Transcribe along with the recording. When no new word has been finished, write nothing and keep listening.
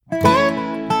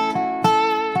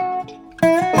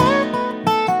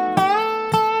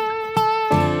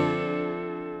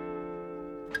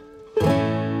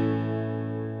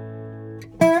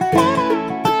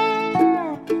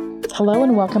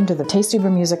and welcome to the Tasty Brew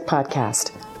Music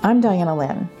Podcast. I'm Diana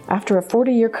Lynn. After a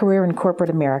 40-year career in corporate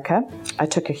America, I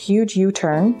took a huge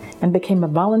U-turn and became a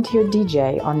volunteer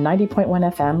DJ on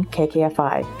 90.1 FM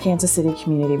KKFI, Kansas City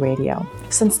Community Radio.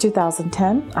 Since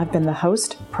 2010, I've been the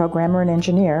host, programmer, and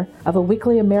engineer of a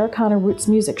weekly Americana roots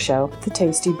music show, The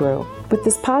Tasty Brew. With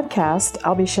this podcast,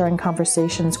 I'll be sharing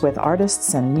conversations with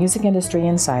artists and music industry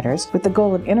insiders with the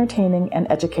goal of entertaining and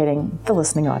educating the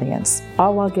listening audience,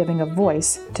 all while giving a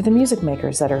voice to the music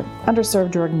makers that are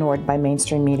underserved or ignored by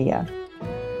mainstream media.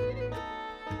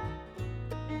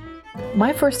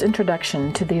 My first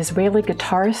introduction to the Israeli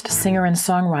guitarist, singer, and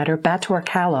songwriter Bator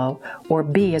Kalo, or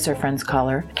B as her friends call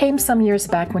her, came some years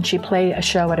back when she played a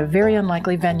show at a very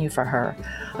unlikely venue for her,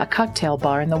 a cocktail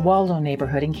bar in the Waldo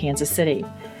neighborhood in Kansas City.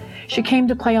 She came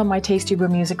to play on my Tasty Brew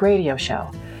Music radio show.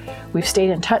 We've stayed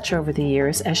in touch over the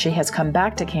years as she has come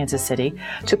back to Kansas City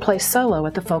to play solo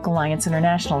at the Folk Alliance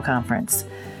International Conference,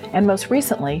 and most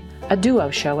recently, a duo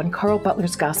show in Carl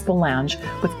Butler's Gospel Lounge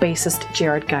with bassist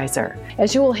Jared Geiser.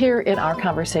 As you will hear in our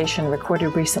conversation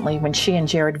recorded recently when she and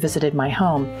Jared visited my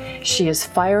home, she is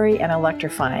fiery and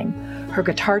electrifying, her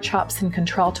guitar chops and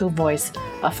contralto voice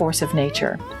a force of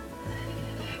nature.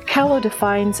 Kalo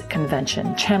defines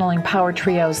convention, channeling power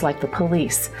trios like The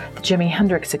Police, the Jimi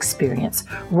Hendrix Experience,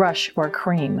 Rush, or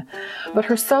Cream. But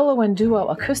her solo and duo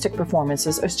acoustic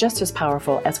performances are just as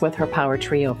powerful as with her power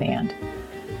trio band.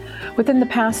 Within the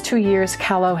past 2 years,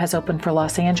 Kalo has opened for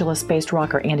Los Angeles-based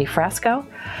rocker Andy Frasco,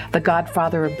 the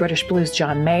godfather of British blues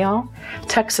John Mayall,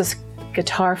 Texas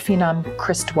guitar phenom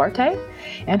Chris Duarte,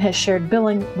 and has shared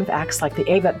billing with acts like the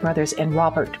Avett Brothers and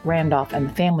Robert Randolph and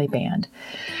the Family Band.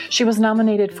 She was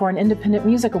nominated for an Independent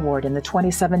Music Award in the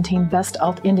 2017 Best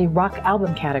Alt-Indie Rock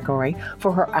Album category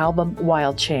for her album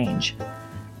Wild Change.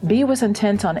 B was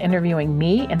intent on interviewing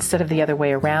me instead of the other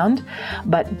way around,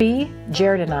 but B,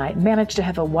 Jared, and I managed to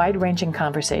have a wide-ranging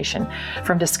conversation,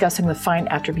 from discussing the fine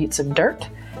attributes of dirt,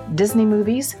 Disney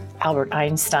movies, Albert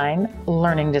Einstein,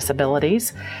 learning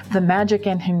disabilities, the magic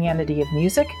and humanity of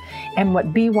music, and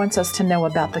what B wants us to know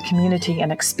about the community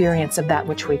and experience of that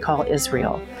which we call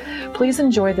Israel. Please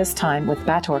enjoy this time with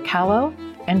Bator Kalo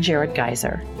and Jared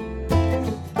Geiser.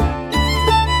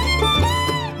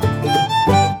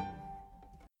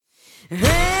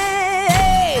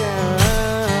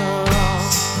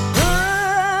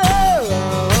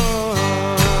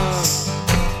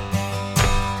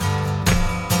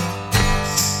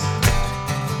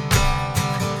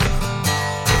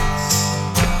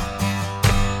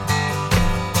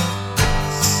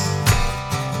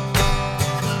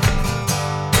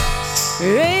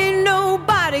 Ain't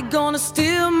nobody gonna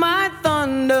steal my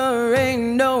thunder.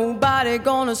 Ain't nobody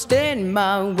gonna stand in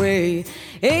my way.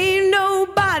 Ain't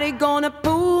nobody gonna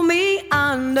pull me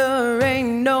under.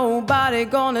 Ain't nobody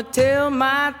gonna tell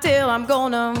my tale. I'm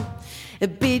gonna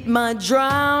beat my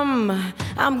drum.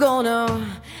 I'm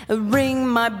gonna ring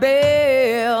my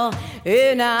bell.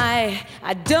 And I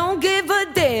don't give a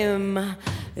damn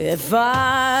if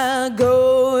I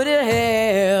go to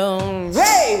hell.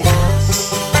 Hey!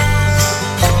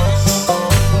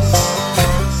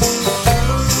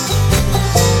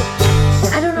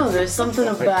 There's something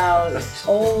about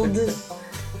old.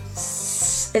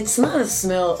 It's not a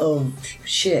smell of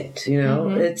shit, you know.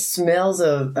 Mm-hmm. It smells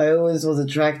of. I always was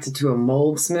attracted to a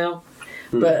mold smell,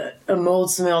 but a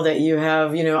mold smell that you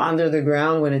have, you know, under the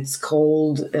ground when it's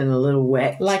cold and a little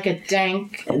wet, like a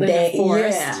dank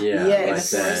forest. Yeah,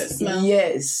 yes, like that. Smell.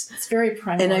 Yes. It's very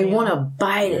primal. And I want to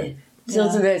bite it. Till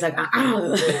today, it's like,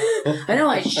 I know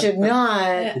I should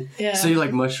not. Yeah. So you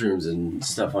like mushrooms and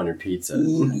stuff on your pizza?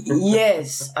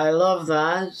 Yes, I love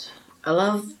that. I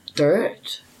love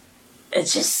dirt. It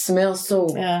just smells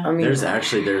so. Yeah. I mean,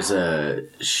 There's a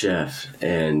chef,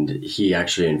 and he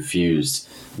actually infused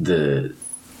the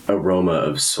aroma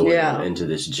of soil into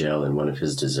this gel in one of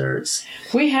his desserts.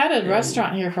 We had a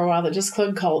restaurant here for a while that just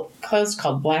closed called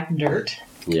Black Dirt.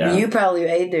 Yeah. You probably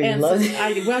ate there. And well,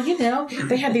 you know,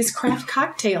 they had these craft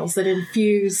cocktails that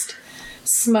infused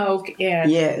smoke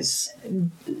and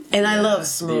and I love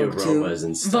smoke the aromas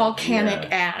and stuff.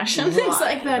 Volcanic ash and things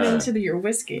like that into your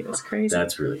whiskey. That's crazy.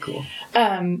 That's really cool.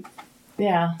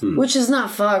 Yeah. Which is not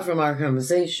far from our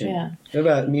conversation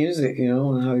about music, you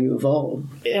know, and how you evolve.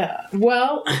 Yeah.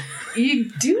 Well, you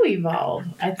do evolve,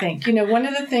 I think. You know, one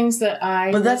of the things that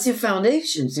But that's your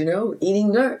foundations, you know,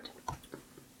 eating dirt.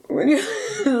 When you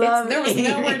there was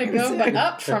nowhere to go but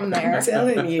up from there. I'm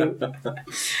telling you.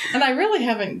 And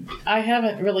I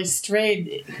haven't really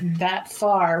strayed that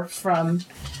far from.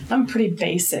 I'm pretty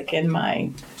basic in my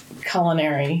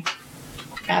culinary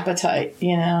appetite,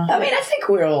 you know. I mean, I think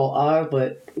we all are,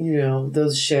 but you know,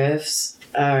 those chefs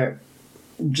are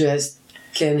just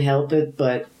can help it,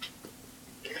 but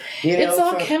you know, it's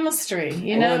all chemistry,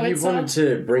 you know. Well, he wanted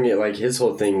to bring it, like, his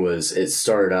whole thing was, it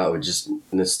started out with just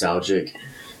nostalgic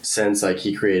sense. Like,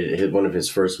 he created, one of his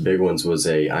first big ones was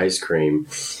a ice cream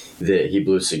that he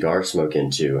blew cigar smoke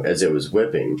into as it was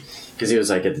whipping. Because he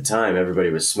was like, at the time, everybody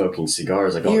was smoking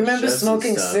cigars. Like, all you the remember chefs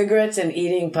smoking and stuff. cigarettes and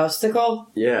eating popsicle?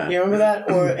 Yeah. You remember that?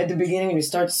 Or at the beginning, you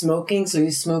start smoking, so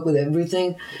you smoke with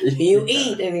everything. You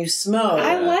eat and you smoke.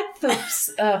 I like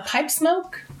the pipe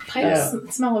smoke.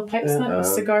 Smell of pipe smoke with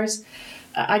cigars.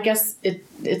 I guess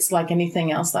it's like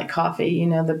anything else, like coffee. You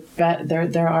know,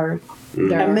 there are a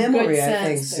memory. good I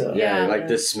think scents. so. Yeah, like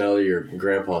the smell of your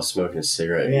grandpa smoking a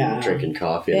cigarette and drinking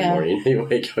coffee in the morning. You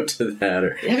wake up to that.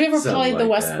 Or have you ever played the like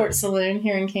Westport Saloon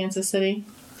here in Kansas City?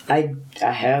 I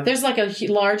have. There's like a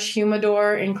large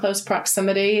humidor in close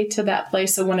proximity to that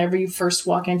place, so whenever you first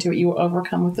walk into it, you are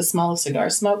overcome with the smell of cigar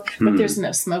smoke. But there's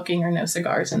no smoking or no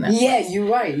cigars in that place. You're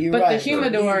right. But the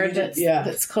humidor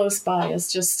that's close by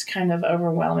is just kind of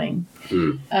overwhelming.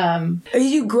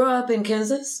 You grew up in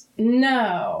Kansas?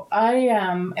 No, I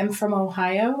am from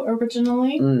Ohio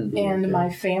originally, and my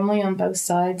family on both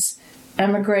sides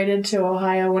emigrated to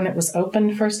Ohio when it was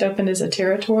first opened as a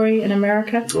territory in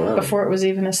America, before it was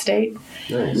even a state.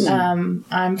 Nice.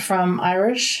 I'm from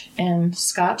Irish and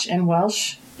Scotch and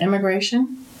Welsh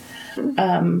immigration.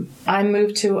 I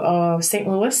moved to St.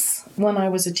 Louis when I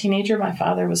was a teenager. My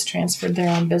father was transferred there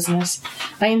on business.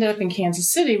 I ended up in Kansas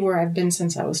City, where I've been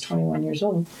since I was 21 years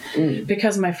old,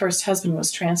 because my first husband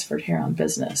was transferred here on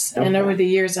business. Okay. And over the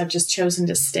years, I've just chosen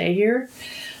to stay here.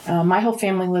 My whole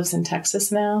family lives in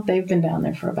Texas now. They've been down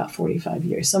there for about 45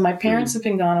 years. So my parents have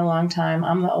been gone a long time.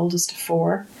 I'm the oldest of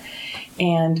four.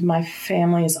 And my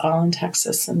family is all in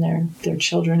Texas, and their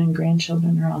children and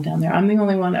grandchildren are all down there. I'm the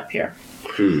only one up here.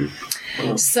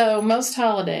 So most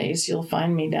holidays, you'll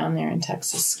find me down there in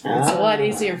Texas. It's a lot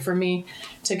easier for me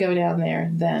to go down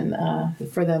there than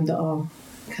for them to all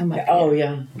come up here.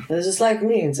 Yeah. It's just like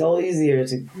me. It's all easier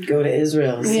to go to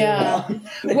Israel. So. Yeah.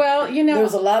 Well, you know.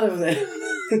 There's a lot of them.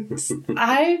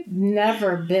 I've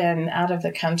never been out of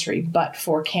the country but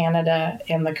for Canada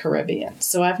and the Caribbean.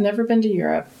 So I've never been to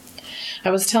Europe.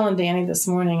 I was telling Danny this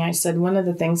morning, I said one of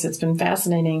the things that's been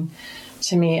fascinating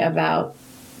to me about,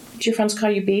 do your friends call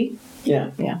you B?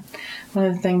 Yeah. Yeah. One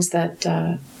of the things that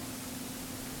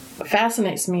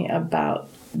fascinates me about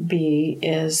B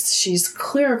is she's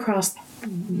clear across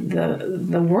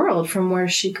the world from where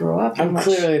she grew up. I'm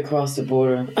clearly across the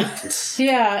border.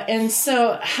 Yeah, and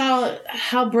so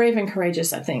how brave and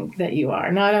courageous I think that you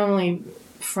are, not only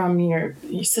from your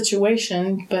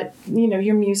situation, but you know,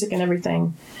 your music and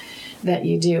everything that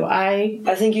you do. I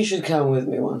think you should come with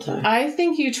me one time. I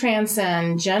think you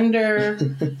transcend gender.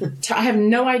 I have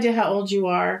no idea how old you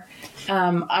are.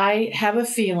 I have a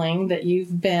feeling that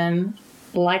you've been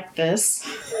like this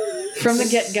from the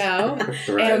get-go.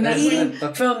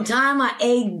 And from time I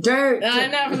ate dirt. I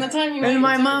know, from the time you ate and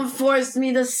my dirt. mom forced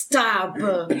me to stop.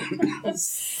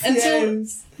 Until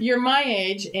you're my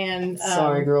age and...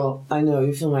 Sorry, girl. I know.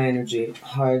 You feel my energy.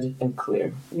 Hard and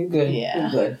clear. You're good. Yeah.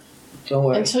 You're good. Don't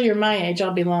worry. Until you're my age,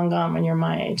 I'll be long gone when you're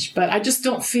my age. But I just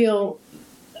don't feel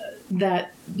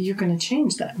that you're going to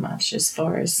change that much as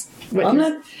far as... what I'm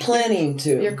not planning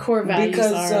to. Your core values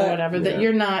are or whatever. Yeah. That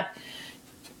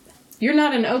you're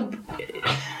not an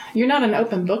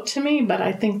open book to me, but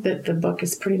I think that the book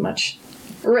is pretty much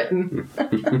written.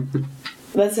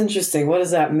 That's interesting. What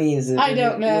does that mean? I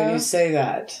don't know. When you say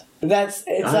that, it's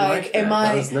like am I?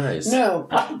 That was nice. No,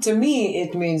 to me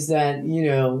it means that, you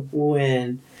know,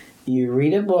 when you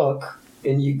read a book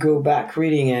and you go back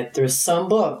reading it, there's some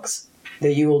books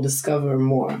that you will discover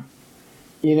more.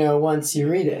 You know, once you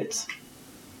read it.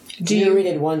 Do you read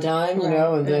it one time, you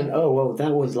know, and then, oh, well,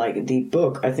 that was like a deep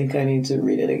book. I think I need to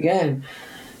read it again.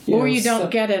 Or you don't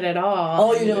get it at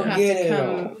all. Oh, you don't get it at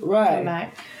all. Right. Come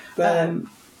back. But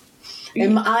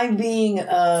am I being,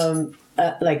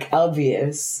 like,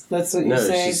 obvious? That's what you're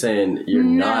saying? No, she's saying you're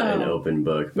not an open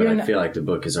book, but I feel like the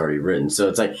book is already written. So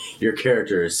it's like your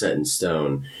character is set in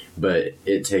stone, but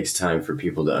it takes time for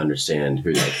people to understand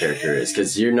who that character is.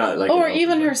 Because you're not like... Or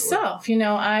even herself, you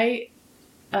know,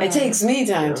 it takes me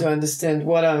time to understand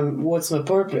what's my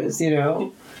purpose, you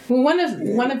know? Well,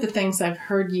 one of the things I've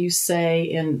heard you say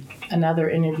in another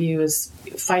interview is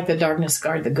fight the darkness,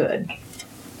 guard the good.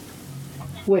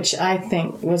 Which I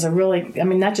think was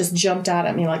that just jumped out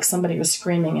at me like somebody was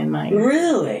screaming in my ear.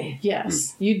 Really?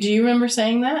 Yes. Do you remember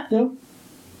saying that? No.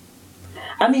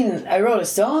 I mean, I wrote a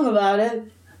song about it,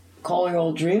 Calling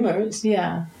All Dreamers.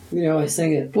 Yeah. You know, I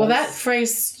sing it. Well, that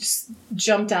phrase just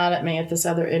jumped out at me at this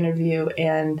other interview,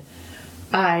 and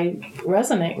I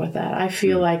resonate with that. I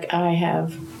feel like I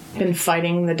have been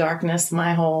fighting the darkness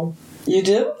my whole... You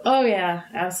do? Oh, yeah,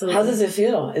 absolutely. How does it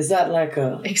feel? Is that like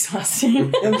a...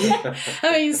 Exhausting. I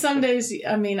mean, some days,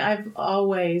 I've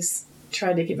always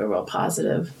tried to keep a real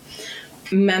positive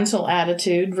mental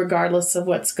attitude regardless of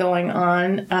what's going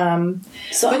on.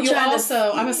 But you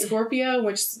also, I'm a Scorpio,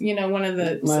 which, one of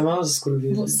the... My mom's a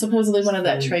Scorpio. Supposedly one of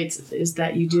that traits is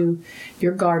that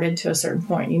you're guarded to a certain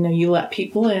point. You let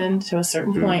people in to a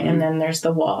certain point, and then there's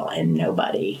the wall, and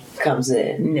nobody comes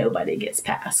in. Nobody gets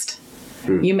past.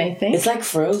 You may think. It's like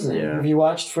Frozen. Yeah. Have you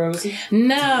watched Frozen?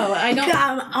 No, I don't.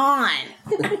 Come on!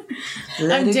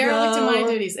 I'm derelict in my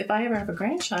duties. If I ever have a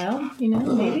grandchild,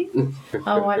 maybe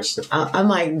I'll watch. I'm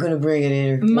like going to bring it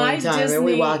in one time and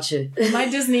we watch it. My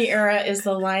Disney era is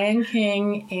The Lion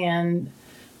King, and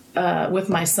with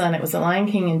my son, it was The Lion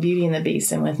King and Beauty and the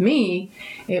Beast. And with me,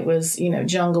 it was,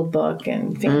 Jungle Book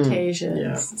and Fantasia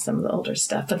and some of the older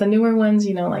stuff. But the newer ones,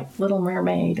 like Little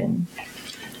Mermaid and...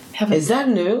 Is that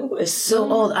new? It's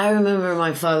so old. I remember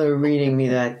my father reading me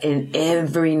that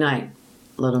every night,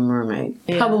 Little Mermaid.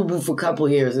 Yeah. Probably for a couple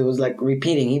of years, it was like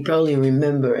repeating. He probably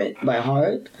remember it by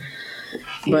heart.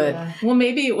 But well,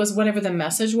 maybe it was whatever the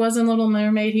message was in Little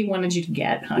Mermaid he wanted you to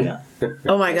get.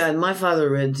 Oh my God, my father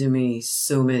read to me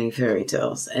so many fairy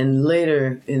tales, and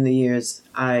later in the years,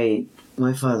 my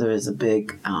father is a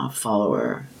big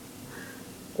follower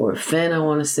or fan, I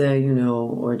want to say,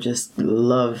 or just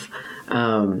love.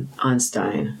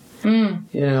 Einstein,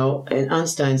 and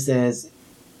Einstein says,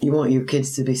 you want your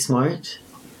kids to be smart?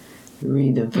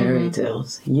 Read them fairy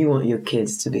tales. You want your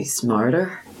kids to be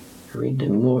smarter? Read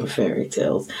them more fairy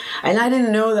tales. And I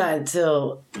didn't know that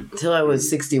until I was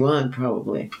 61,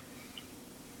 probably.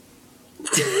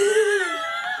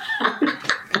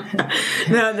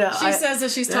 No, she says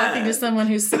that she's talking to someone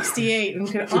who's 68 and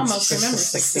could almost remember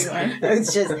 61.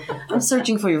 It's just, I'm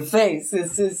searching for your face.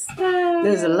 It's just,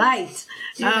 there's a light.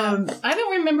 Yeah. I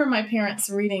don't remember my parents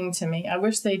reading to me. I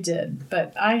wish they did,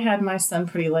 but I had my son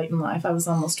pretty late in life. I was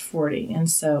almost 40, and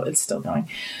so it's still going.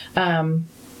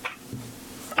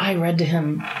 I read to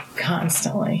him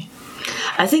constantly.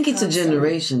 I think it's a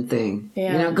generation thing.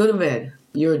 Yeah. Go to bed.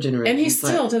 Your generation. And he's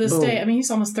still, to this day,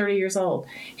 he's almost 30 years old.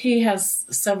 He has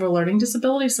several learning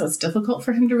disabilities, so it's difficult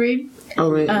for him to read. Oh,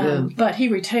 right. Yeah. But he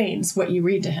retains what you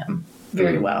read to him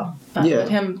very well. But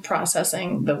him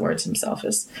processing the words himself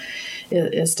is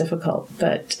difficult.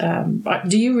 But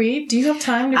do you read? Do you have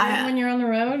time to read when you're on the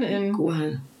road?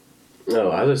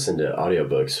 No, I listen to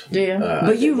audiobooks. Do you?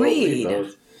 But you read.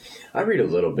 Both. I read a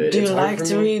little bit. Do you like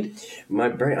to read? My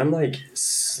brain, I'm like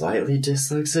slightly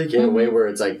dyslexic in a way where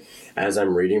it's like, as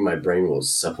I'm reading, my brain will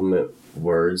supplement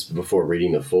words before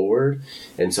reading the full word.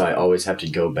 And so I always have to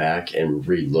go back and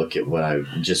re-look at what I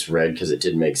just read because it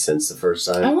didn't make sense the first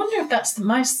time. I wonder if that's...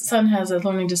 My son has a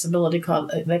learning disability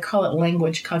they call it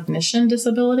language cognition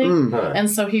disability. And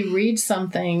so he reads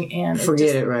something and...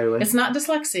 Forget it right away. It's not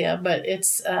dyslexia, but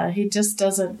it's he just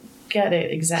doesn't get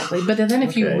it exactly. But then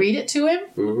if you read it to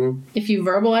him, if you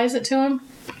verbalize it to him,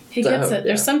 he gets it.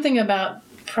 There's something about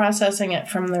processing it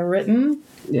from the written...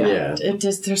 Yeah.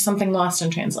 There's something lost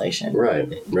in translation.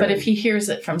 Right. But if he hears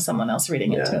it from someone else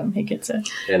reading it to him, he gets it.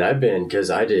 And because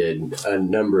I did a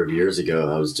number of years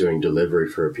ago, I was doing delivery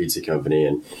for a pizza company,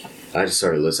 and I just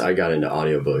started listening. I got into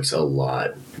audiobooks a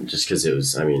lot just because it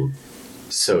was,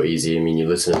 so easy. You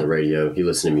listen to the radio, you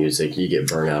listen to music, you get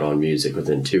burnt out on music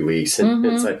within 2 weeks, and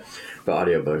it's like the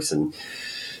audiobooks. And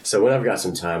so when I've got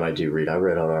some time, I do read. I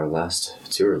read on our last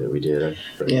tour that we did.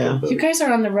 You guys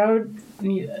are on the road.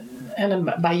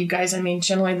 And by you guys, I mean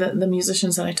generally the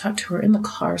musicians that I talk to are in the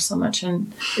car so much,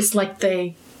 and it's like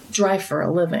they drive for a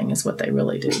living is what they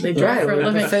really do. They drive for a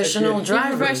living. Professional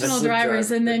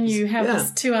drivers. And then you have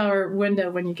this 2-hour window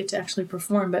when you get to actually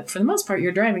perform. But for the most part,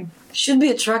 you're driving. Should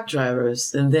be a truck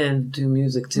drivers and then do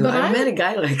music too. But I met a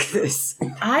guy like this.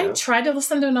 I tried to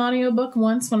listen to an audiobook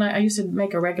once when I used to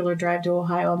make a regular drive to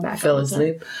Ohio and back. Fell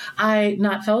asleep? I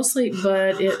not fell asleep,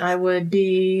 but I would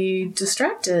be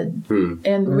distracted and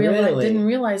didn't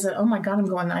realize that, oh my God, I'm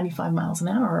going 95 miles an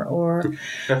hour, or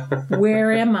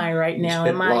where am I right now?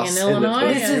 Am I in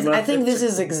Illinois? I think this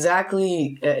is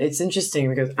exactly, it's interesting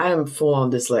because I am full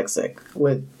on dyslexic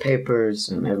with papers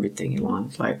and everything you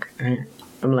want. Like,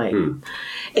 I'm like,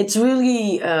 it's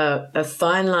really a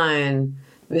fine line.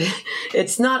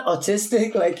 It's not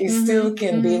autistic, like you still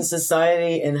can be in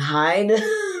society and hide,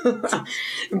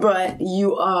 but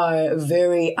you are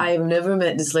I've never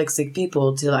met dyslexic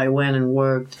people till I went and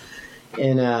worked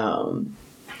in a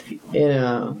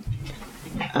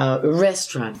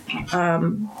restaurant.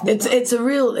 It's a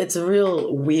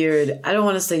real weird, I don't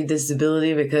want to say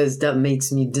disability because that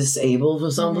makes me disabled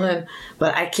or something,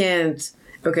 but I can't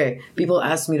okay, people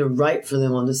ask me to write for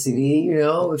them on the CD, you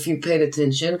know, if you paid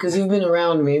attention, because you've been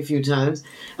around me a few times,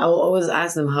 I will always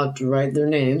ask them how to write their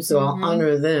name, so I'll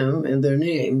honor them and their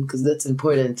name, because that's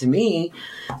important to me.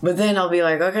 But then I'll be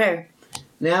like, okay,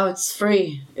 now it's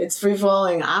free. It's free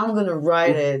falling. I'm going to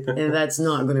write it, and that's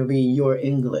not going to be your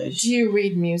English. Do you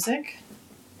read music?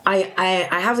 I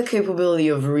have the capability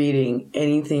of reading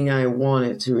anything I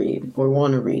wanted to read or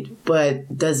want to read,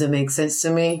 but does it make sense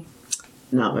to me?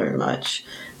 Not very much.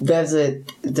 Does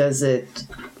it,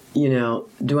 you know,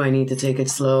 do I need to take it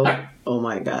slow? Oh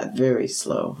my God, very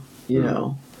slow, you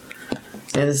know.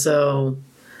 And so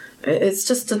it's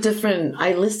just a different,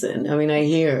 I listen. I mean, I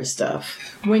hear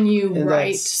stuff. When you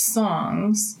write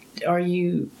songs, are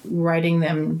you writing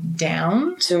them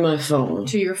down? To my phone.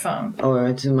 To your phone?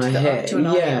 Or to my head. To an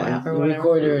audio app or whatever.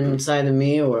 Recorder inside of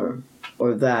me or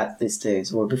that these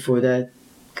days. Or before that,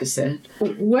 cassette.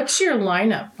 What's your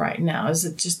lineup right now? Is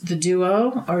it just the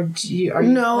duo, or are you?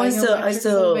 No, I still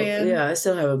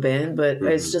have a band, but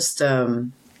it's just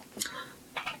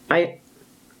I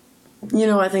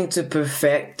think to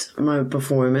perfect my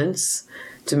performance,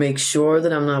 to make sure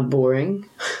that I'm not boring,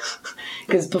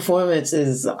 because performance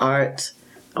is art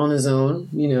on its own.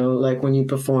 You know, like when you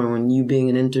perform, when you being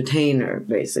an entertainer,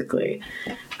 basically,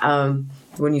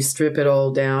 when you strip it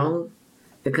all down,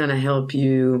 it kind of help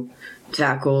you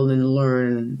tackle and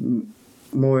learn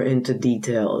more into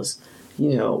details,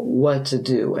 you know, what to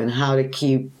do and how to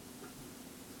keep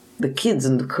the kids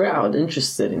in the crowd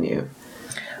interested in you.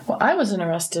 Well, I was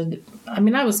interested. I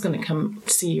mean, I was going to come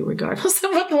see you regardless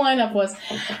of what the lineup was,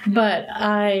 but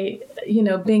I, you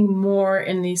know, being more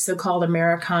in the so-called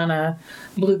Americana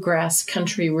bluegrass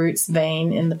country roots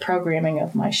vein in the programming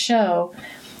of my show,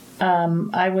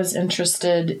 I was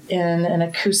interested in an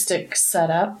acoustic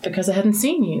setup because I hadn't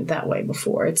seen you that way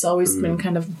before. It's always been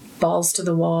kind of balls to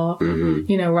the wall,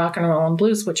 you know, rock and roll and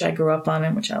blues, which I grew up on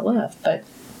and which I love. But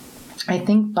I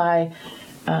think by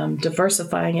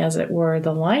diversifying, as it were,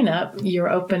 the lineup, you're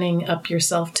opening up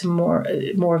yourself to more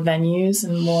venues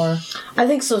and more. I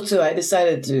think so too. I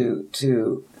decided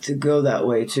to go that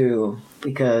way too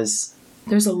because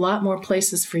there's a lot more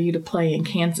places for you to play in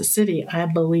Kansas City, I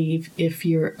believe, if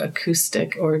you're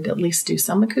acoustic or at least do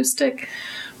some acoustic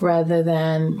rather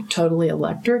than totally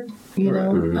electric, you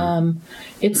know.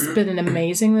 It's been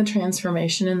amazing, the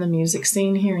transformation in the music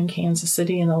scene here in Kansas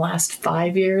City in the last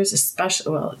 5 years,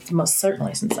 especially, well, most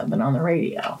certainly since I've been on the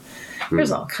radio.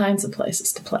 There's all kinds of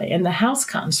places to play. And the house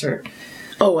concert.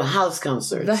 Oh, a house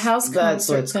concert. The house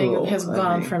concert thing has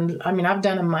gone from, I mean, I've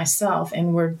done them myself,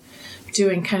 and we're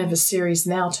doing kind of a series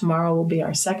now. Tomorrow will be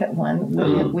our second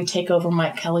one. We take over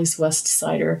Mike Kelly's West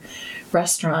Cider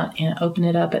restaurant and open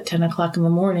it up at 10 o'clock in the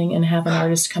morning and have an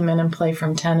artist come in and play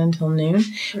from 10 until noon.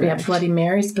 We have Bloody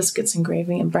Marys, biscuits and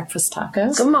gravy, and breakfast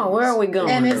tacos. Come on, where are we going?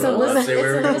 And it's a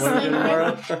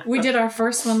listening. We did our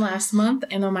first one last month,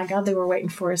 and oh my God, they were waiting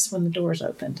for us when the doors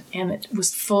opened. And it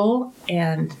was full,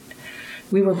 and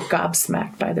we were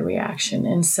gobsmacked by the reaction.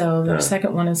 And so the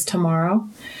second one is tomorrow.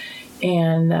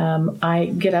 And I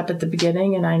get up at the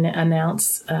beginning and I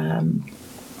announce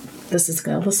this is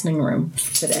a listening room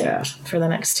today for the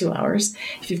next 2 hours.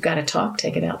 If you've got to talk,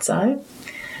 take it outside.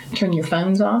 Turn your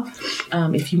phones off.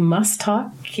 If you must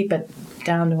talk, keep it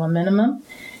down to a minimum.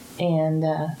 And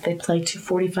they play 2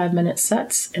 45-minute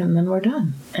sets, and then we're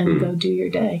done. And go do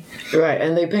your day. Right,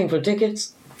 and they're paying for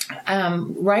tickets?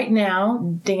 Right now,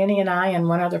 Danny and I and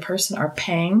one other person are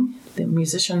paying the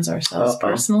musicians ourselves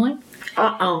personally.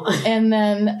 And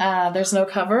then there's no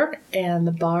cover, and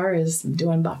the bar is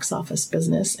doing box office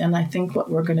business. And I think what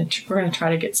we're gonna try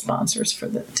to get sponsors for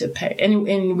to pay.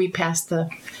 And we pass the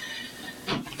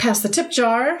tip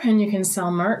jar, and you can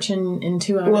sell merch in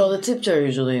 2 hours. Well, the tip jar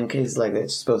usually in cases like that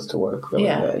is supposed to work really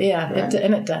good. Right?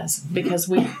 It does, because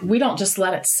we don't just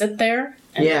let it sit there.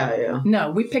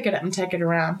 No, we pick it up and take it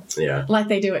around. Yeah. Like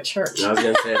they do at church. I was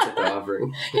going to say it's at the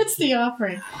offering. It's the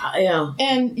offering. Yeah.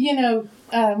 And, you know,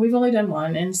 we've only done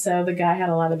one, and so the guy had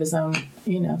a lot of his own,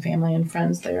 you know, family and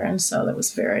friends there, and so that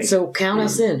was very... So count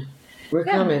us in. We're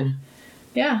coming.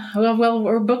 Yeah. Well,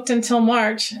 we're booked until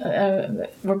March.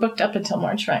 We're booked up until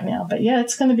March right now. But, yeah,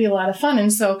 it's going to be a lot of fun.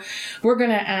 And so we're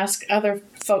going to ask other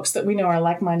folks that we know are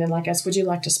like-minded like us, would you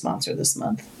like to sponsor this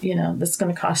month? You know, that's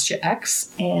going to cost you X,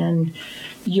 and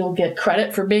you'll get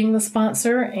credit for being the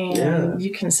sponsor, and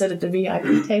you can sit at the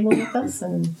VIP table with us.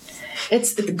 And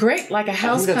it's great, like a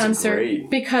house concert,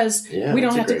 because we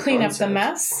don't have to clean up the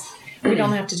mess. We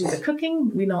don't have to do the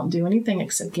cooking. We don't do anything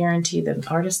except guarantee the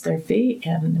artist their fee,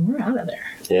 and we're out of there.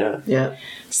 Yeah.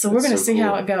 So we're going to see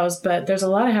how it goes. But there's a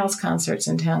lot of house concerts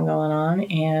in town going on,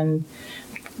 and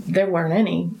there weren't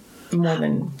any more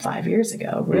than 5 years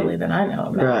ago, really, that I know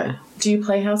about. Right. Do you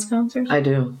play house concerts? I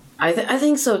do. I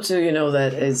think so too. You know,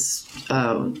 that is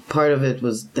part of it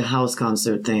was the house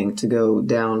concert thing, to go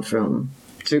down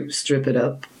to strip it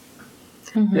up,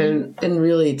 and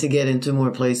really to get into more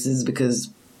places, because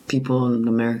people in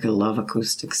America love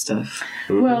acoustic stuff.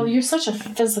 Well, you're such a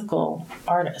physical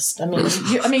artist. I mean,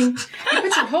 you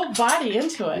put your whole body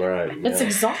into it. Right, It's yeah.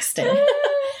 exhausting.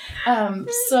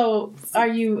 So, are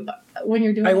you when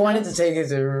you're doing? I wanted to take it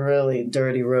to a really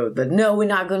dirty road, but no, we're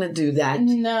not going to do that.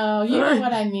 No, you know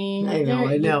what I mean. I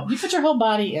know. You put your whole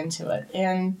body into it,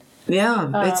 and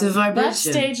Yeah, it's a vibration. that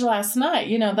stage last night,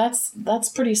 that's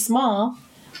pretty small,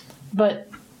 but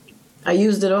I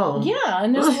used it all. yeah,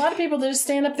 and there's a lot of people that just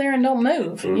stand up there and don't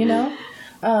move. You know,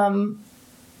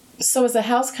 so is a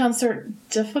house concert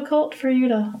difficult for you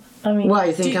to? I mean, Why,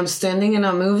 you think I'm standing and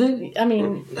I'm moving? I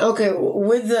mean, Okay,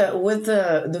 with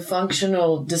the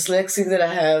functional dyslexia that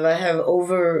I have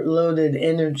overloaded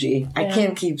energy. I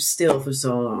can't keep still for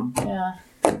so long. yeah.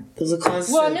 There's a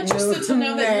constant. Well, I'm interested to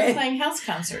know that you're playing house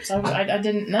concerts. I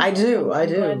didn't know. I do. I'm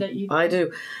glad that you- I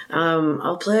do.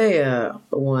 I'll play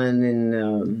one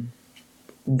in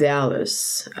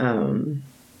Dallas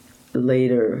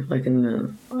later.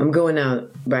 I'm going out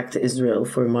back to Israel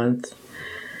for a month,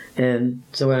 and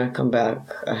so when I come back,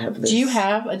 I have this. Do you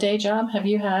have a day job? Have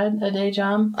you had a day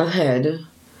job? I've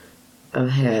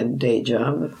had day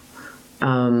job,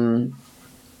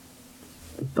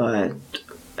 but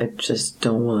I just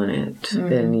don't want it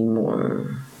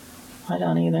anymore. I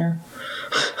don't either.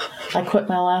 I quit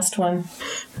my last one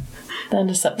the end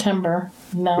of September.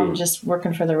 Now I'm just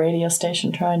working for the radio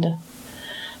station, trying to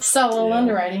sell a little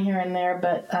underwriting here and there.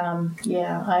 But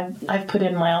I've put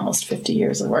in my almost 50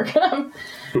 years of work, and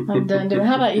I'm done doing.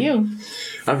 How about you?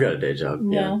 I've got a day job.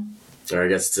 Yeah. Or I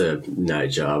guess it's a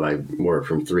night job. I work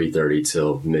from 3:30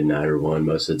 till midnight or 1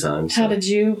 most of the time. So How did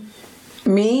you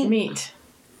Me? meet?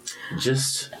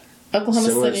 just Oklahoma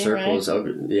similar City, circles.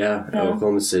 right? Yeah,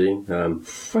 Oklahoma City.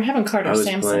 We're having Carter I was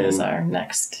Sampson playing- as our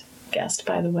next guest,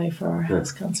 by the way, for our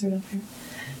house concert up here.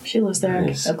 She lives there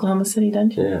Nice. in Oklahoma City,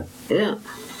 doesn't she? Yeah. Yeah.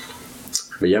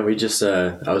 But yeah, we just,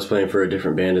 I was playing for a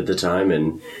different band at the time,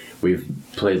 and we've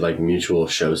played like mutual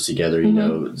shows together, you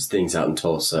know, things out in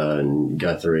Tulsa and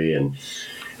Guthrie. And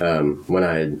when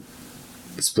I had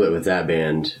split with that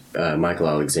band, Michael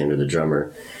Alexander, the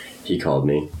drummer, he called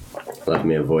me, left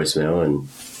me a voicemail, and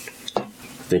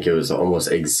I think it was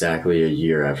almost exactly a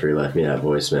year after he left me that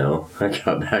voicemail, I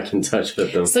got back in touch with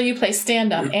him. So you play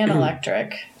stand-up and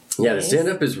electric. Yeah, the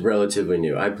stand-up is relatively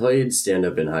new. I played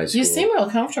stand-up in high school. You seem real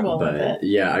comfortable with it. But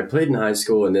yeah, I played in high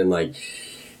school, and then like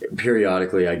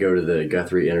periodically I go to the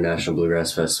Guthrie International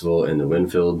Bluegrass Festival in the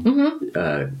Winfield,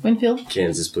 Winfield?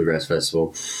 Kansas Bluegrass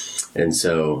Festival. And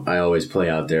so I always play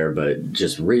out there, but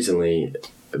just recently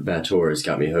Batours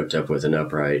got me hooked up with an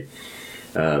upright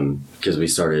because we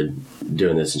started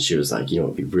doing this, and she was like, you know,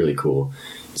 it'd be really cool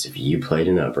is if you played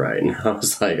an upright. And I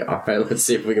was like, all right, let's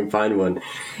see if we can find one.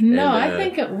 No, And, I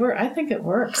think it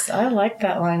works. I like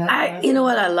that lineup. You know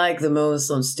what I like the most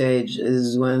on stage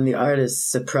is when the artists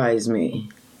surprise me.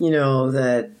 You know,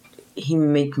 that he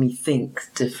make me think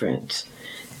different.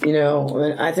 You know,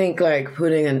 and I think like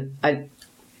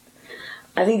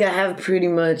I think I have pretty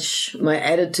much my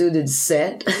attitude is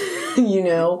set. You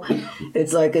know,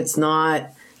 it's like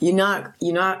you're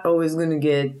not always gonna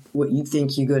get what you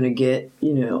think you're gonna get.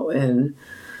 You know, and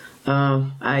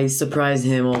I surprise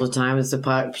him all the time. I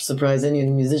surprise any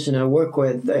musician I work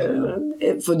with,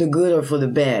 for the good or for the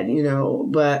bad. You know,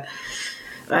 but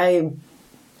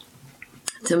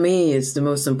to me, it's the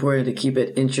most important to keep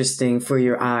it interesting for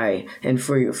your eye and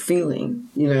for your feeling,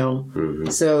 you know?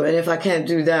 Mm-hmm. So, and if I can't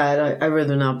do that, I'd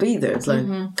rather not be there. It's like,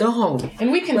 go home.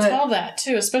 And we can tell that,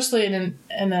 too, especially in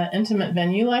an intimate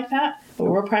venue like that,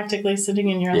 where we're practically sitting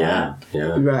in your lap.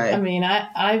 Yeah. Right. I mean,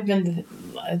 I've been to,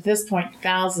 at this point,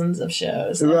 thousands of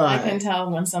shows. And I can tell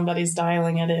when somebody's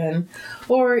dialing it in.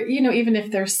 Or, you know, even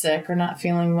if they're sick or not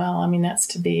feeling well, I mean, that's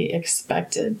to be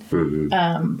expected.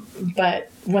 Mm-hmm. But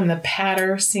when the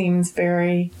patter seems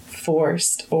very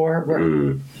forced or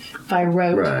by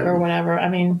rote or whatever, I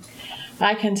mean,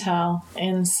 I can tell.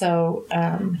 And so...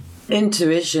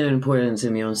 intuition important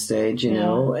to me on stage, you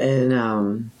know?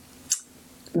 And...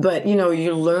 but, you know,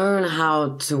 you learn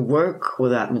how to work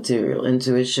with that material,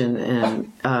 intuition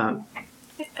and,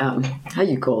 how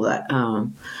you call that?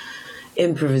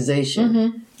 Improvisation.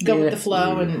 Mm-hmm. Go with the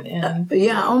flow and...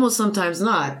 yeah, almost sometimes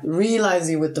not. Realize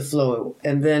you with the flow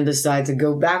and then decide to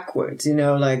go backwards, you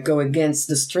know, like go against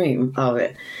the stream of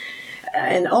it.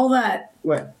 And all that,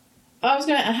 I was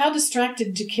gonna. How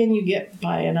distracted can you get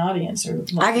by an audience? Or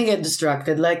I can get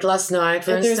distracted. Like last night,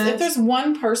 for instance. If there's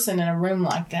one person in a room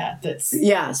like that, that's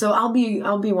yeah. So I'll be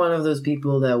one of those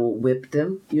people that will whip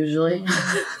them usually.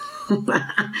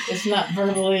 It's not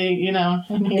verbally, in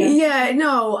here. Yeah,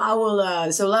 no, I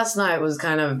will. So last night was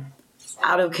kind of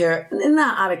out of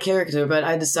not out of character, but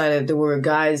I decided there were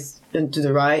guys to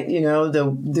the right,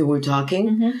 they were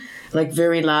talking, like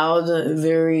very loud,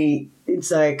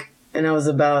 it's like, and I was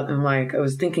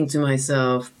thinking to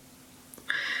myself,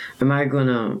 am I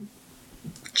gonna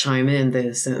chime in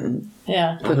this and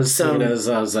I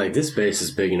was like, this bass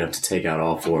is big enough to take out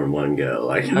all four in one go.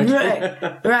 Like,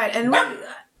 right, and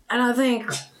I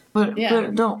think, but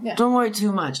don't worry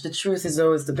too much. The truth is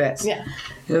always the best. Yeah,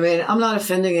 I mean, I'm not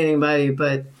offending anybody,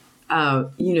 but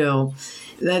that's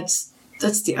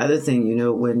the other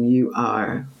thing. When you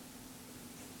are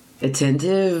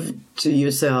attentive to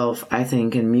yourself, I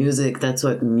think in music, that's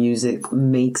what music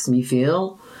makes me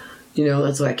feel.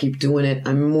 That's why I keep doing it.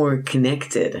 I'm more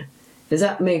connected. Does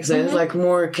that make sense? Like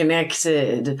more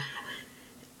connected.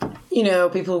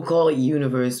 People call it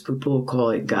universe. People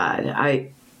call it God.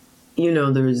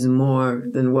 There's more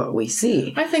than what we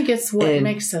see. I think it's what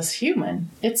makes us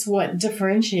human. It's what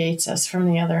differentiates us from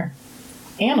the other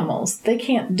animals. They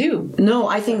can't do. No,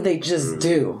 I think they just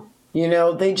do.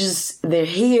 They're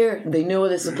here. They know what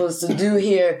they're supposed to do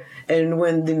here. And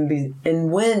when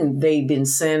they've been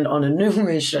sent on a new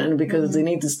mission because they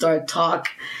need to start talk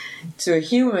to a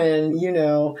human,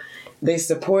 they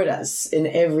support us in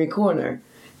every corner,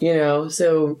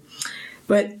 So,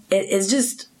 but it's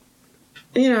just,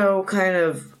 kind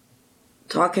of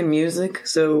talking music.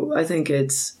 So I think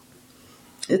it's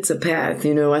a path,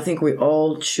 I think we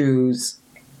all choose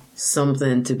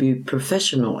something to be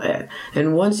professional at.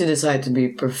 And once you decide to be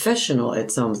professional at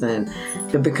something,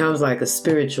 it becomes like a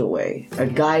spiritual way, a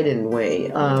guiding way.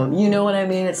 You know what I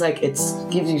mean? It's like it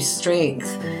gives you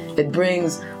strength. It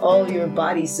brings all your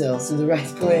body cells to the right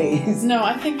place. No,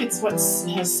 I think it's what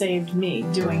has saved me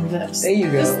doing this. There you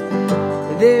go.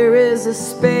 There is a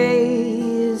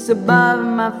space above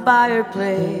my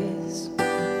fireplace.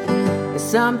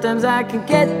 Sometimes I can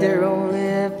get there only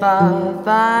if I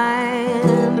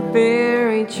find a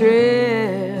fairy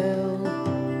trail.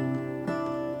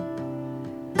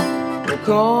 We're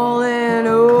calling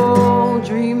old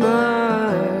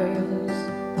dreamers.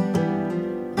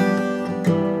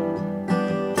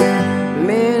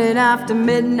 Minute after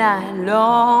midnight,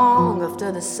 long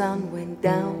after the sun went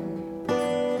down,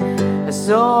 I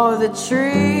saw the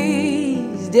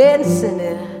trees dancing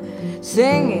in,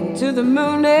 singing to the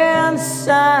moon and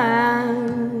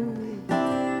sun.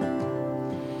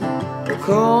 We're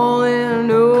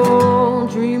calling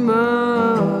old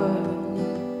dreamers.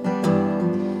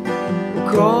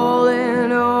 We're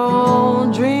calling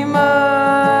old dreamers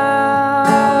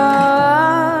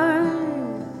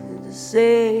to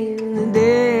save the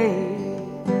day.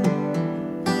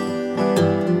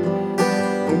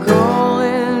 We're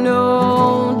calling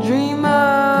old dreamers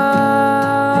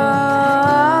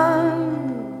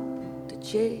to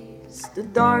chase the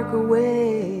dark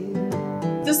away.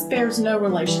 This bears no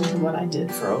relation to what I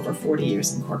did for over 40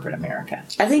 years in corporate America.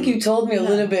 I think you told me a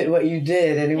little bit what you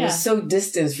did, and it was so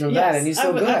distant from that, and you're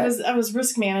so good. I was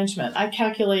risk management. I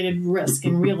calculated risk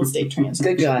in real estate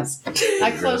transactions. Good job.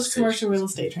 I closed commercial real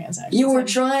estate transactions. You were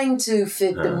trying to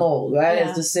fit the mold, right?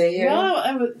 As to say here.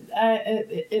 Well,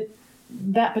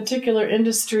 that particular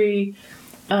industry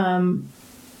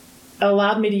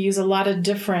allowed me to use a lot of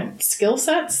different skill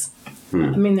sets.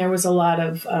 I mean, there was a lot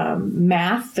of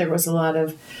math. There was a lot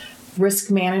of risk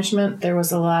management. There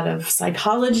was a lot of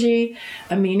psychology.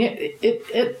 I mean,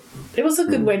 it was a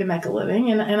good way to make a living,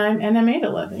 and I made a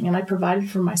living, and I provided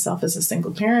for myself as a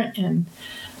single parent. And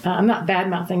I'm not bad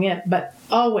mouthing it, but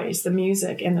always the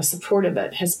music and the support of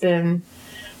it has been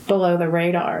below the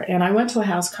radar. And I went to a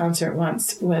house concert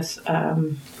once with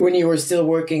when you were still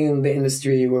working in the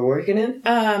industry you were working in?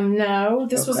 No,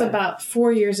 this was about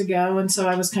 4 years ago, and so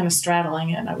I was kind of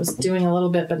straddling it. I was doing a little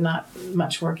bit but not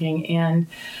much working, and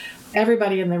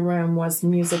everybody in the room was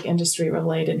music industry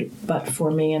related but for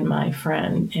me and my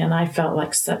friend, and I felt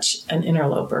like such an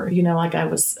interloper, like I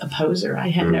was a poser. I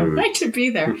had no right to be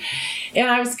there. And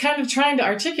I was kind of trying to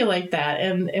articulate that,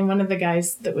 and one of the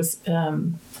guys that was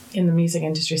in the music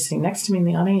industry sitting next to me in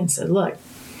the audience said, look,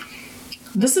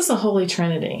 this is a holy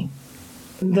trinity.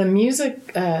 The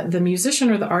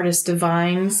musician or the artist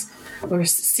divines or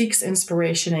seeks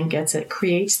inspiration and gets it,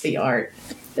 creates the art.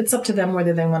 It's up to them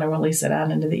whether they want to release it out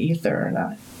into the ether or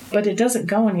not. But it doesn't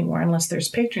go anywhere unless there's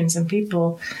patrons and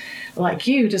people like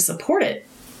you to support it.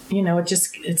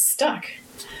 It's stuck.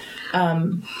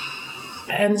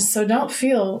 And so don't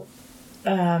feel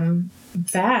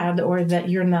bad or that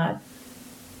you're not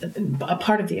a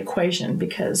part of the equation,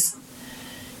 because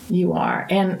you are.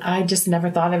 And I just never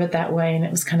thought of it that way. And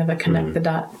it was kind of a connect the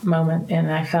dot moment. And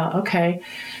I felt, okay,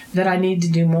 that I need to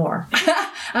do more.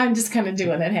 I'm just kind of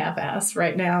doing it half-assed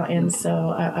right now. And so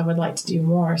I would like to do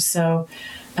more. So,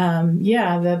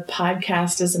 the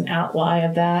podcast is an outlie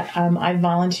of that. I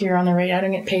volunteer on the radio. I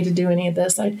don't get paid to do any of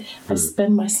this. I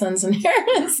spend my son's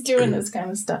inheritance doing this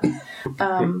kind of stuff.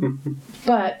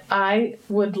 But I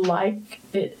would like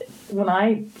it when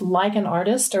I like an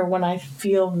artist or when I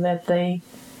feel that they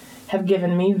have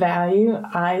given me value,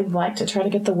 I like to try to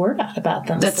get the word out about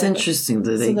them. That's interesting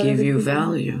that they give you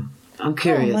value. I'm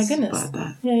curious about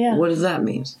that. Yeah. What does that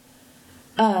mean?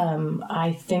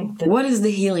 I think that... What is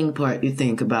the healing part you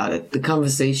think about it? The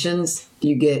conversations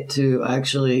you get to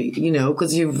actually,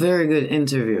 because you're a very good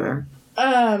interviewer.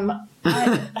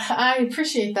 I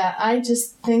appreciate that. I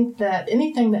just think that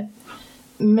anything that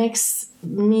makes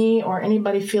me or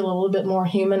anybody feel a little bit more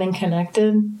human and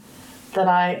connected, that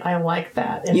I like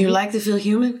that. And you like to feel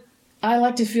human? I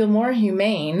like to feel more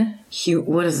humane.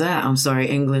 What is that? I'm sorry,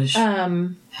 English.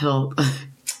 Help.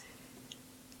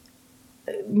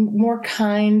 More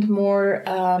kind, more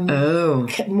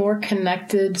more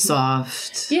connected,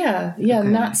 soft. Yeah, okay.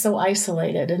 Not so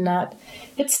isolated and not.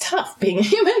 It's tough being a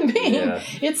human being. Yeah.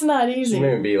 It's not easy. It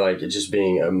may be like just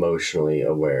being emotionally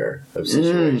aware of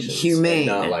situations, humane,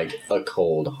 and not like a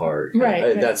cold heart.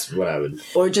 Right. That's what I would.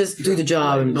 Or just do the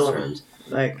job and boom.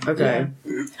 Like, okay.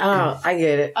 Yeah. Oh, I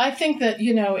get it. I think that,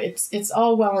 it's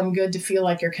all well and good to feel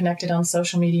like you're connected on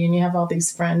social media and you have all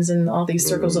these friends and all these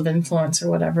circles of influence or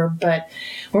whatever, but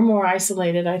we're more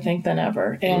isolated, I think, than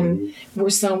ever. And we're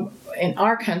so, in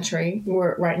our country,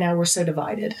 right now we're so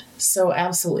divided, so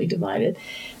absolutely divided.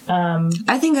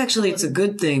 I think actually it's a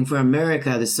good thing for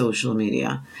America, the social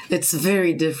media. It's a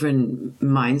very different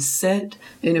mindset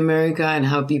in America and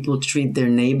how people treat their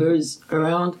neighbors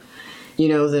around.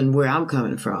 Than where I'm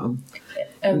coming from.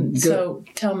 So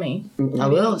tell me. I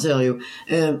will tell you.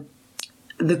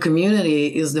 The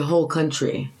community is the whole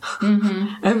country.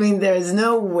 Mm-hmm. I mean, there's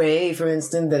no way, for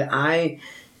instance, that I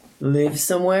live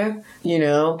somewhere,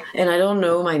 and I don't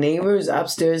know my neighbors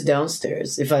upstairs,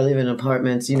 downstairs, if I live in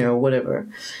apartments, whatever.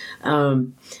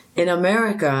 In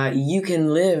America, you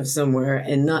can live somewhere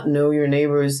and not know your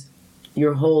neighbors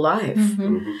your whole life.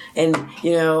 Mm-hmm. And,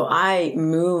 I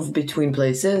move between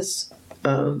places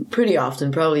pretty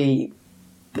often, probably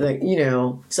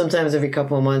sometimes every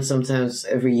couple of months, sometimes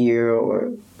every year,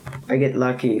 or I get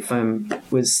lucky if I'm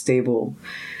with a stable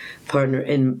partner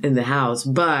in the house.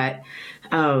 But,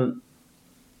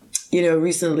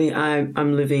 recently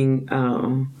I'm living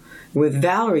with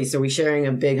Valerie, so we're sharing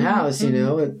a big house,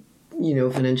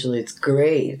 financially it's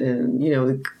great. And,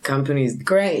 the company is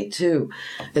great too.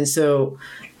 And so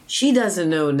she doesn't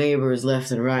know neighbors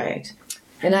left and right.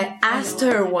 And I asked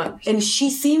her one, and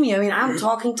she see me. I mean, I'm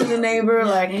talking to the neighbor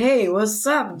like, hey, what's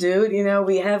up, dude?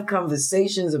 We have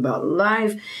conversations about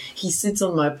life. He sits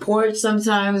on my porch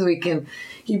sometimes.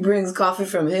 He brings coffee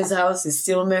from his house. He's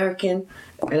still American.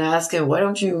 And I ask him, why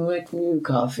don't you make me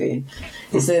coffee?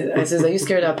 I says, are you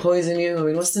scared I'll poison you? I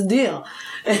mean, what's the deal?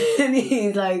 And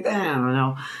he's like, I don't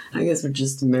know. I guess we're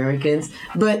just Americans.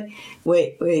 But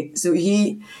wait. So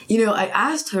I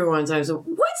asked her one time, so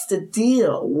what's the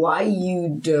deal? Why you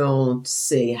don't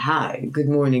say hi, good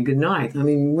morning, good night? I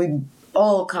mean, we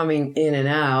all coming in and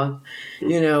out,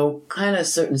 kind of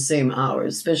certain same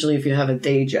hours, especially if you have a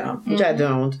day job, which I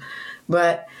don't.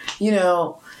 But,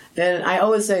 and I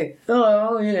always say,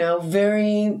 hello,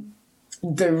 very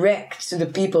direct to the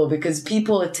people, because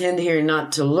people tend here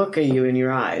not to look at you in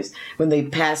your eyes when they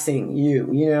passing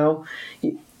you,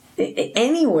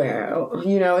 anywhere,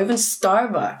 even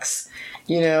Starbucks,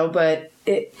 but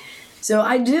so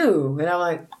I do. And I'm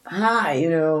like, hi,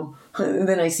 and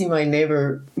then I see my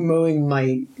neighbor mowing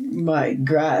my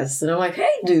grass and I'm like, hey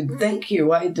dude, thank you.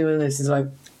 Why are you doing this? He's like,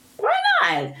 why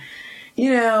not?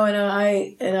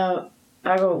 And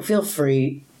I go, feel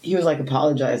free. He was like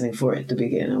apologizing for it to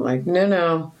begin. I'm like,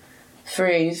 no,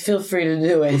 free. Feel free to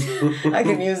do it. I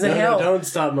can use the help. Don't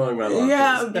stop mowing my lawn.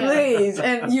 Yeah, please.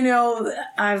 And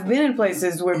I've been in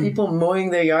places where people mowing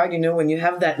their yard, when you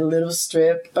have that little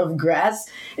strip of grass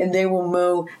and they will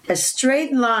mow a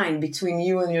straight line between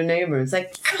you and your neighbor. It's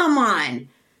like, come on.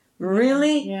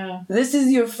 Really? Yeah. This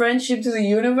is your friendship to the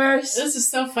universe? This is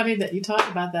so funny that you talk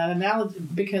about that analogy,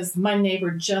 because my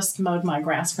neighbor just mowed my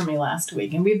grass for me last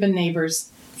week, and we've been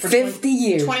neighbors for 50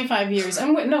 years. 25 years.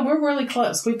 And we're really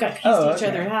close. We've got keys to each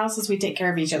other's houses. We take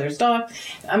care of each other's dogs.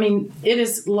 I mean, it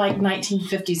is like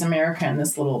 1950s America in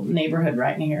this little neighborhood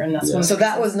right here. And that's So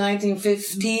that was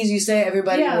 1950s, you say?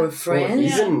 Everybody were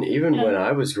friends? Well, even when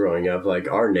I was growing up, like,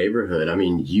 our neighborhood, I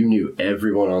mean, you knew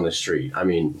everyone on the street. I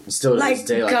mean, still to this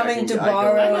day, like, coming to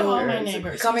borrow. I know all my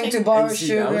neighbors. Coming to borrow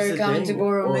sugar, coming to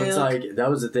borrow milk. It's like, that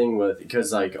was the thing with,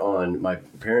 because, like, on my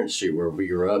parents' street where we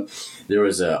grew up, there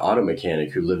was an auto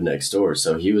mechanic who lived next door.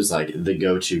 So he was, like, the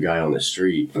go-to guy on the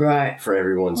street for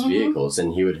everyone's vehicles.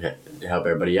 And he would help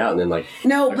everybody out. And then, like,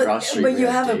 across the street, but you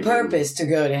have a purpose to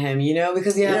go to him, you know,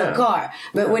 because you have a car.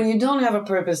 But when you don't have a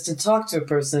purpose to talk to a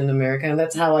person in America, and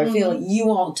that's how I feel, you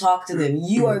won't talk to them.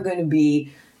 You are going to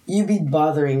be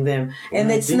bothering them.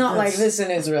 And it's not like this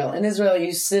in Israel. In Israel,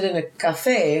 you sit in a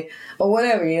cafe or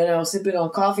whatever, you know, sipping on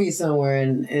coffee somewhere,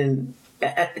 and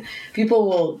people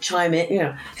will chime in, you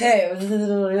know, hey, you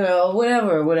know,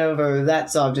 whatever,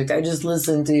 that subject. I just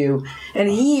listened to you. And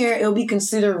here, it'll be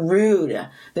considered rude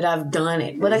that I've done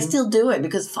it. But I still do it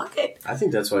because fuck it. I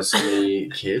think that's why so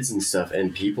many kids and stuff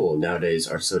and people nowadays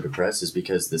are so depressed, is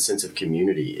because the sense of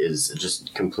community is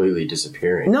just completely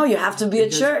disappearing. No, you have to be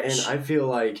at church. And I feel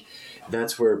like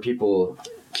that's where people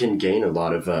can gain a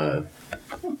lot of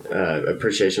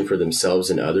appreciation for themselves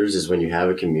and others, is when you have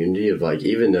a community of, like,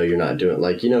 even though you're not doing,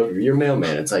 like, you know, your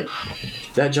mailman, it's like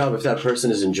that job, if that person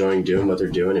is enjoying doing what they're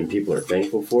doing and people are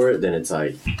thankful for it, then it's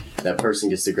like that person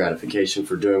gets the gratification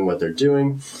for doing what they're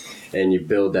doing, and you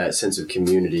build that sense of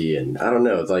community. And I don't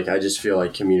know, it's like, I just feel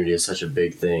like community is such a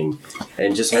big thing,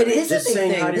 and just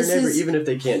saying hi to your neighbor, even if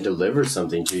they can't deliver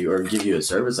something to you or give you a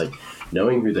service, like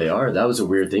knowing who they are. That was a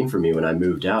weird thing for me when I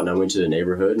moved out and I went to the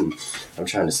neighborhood and I'm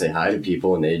trying to say hi to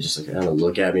people and they just like kind of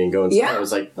look at me and go inside. I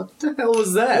was like, what the hell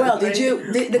was that? Well, did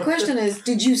you, the question is,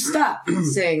 did you stop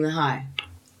saying the hi?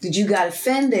 Did you get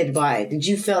offended by it? Did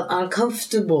you feel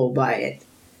uncomfortable by it?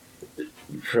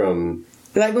 From...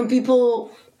 Like when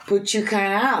people put you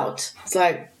kind of out, it's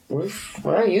like,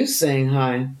 why are you saying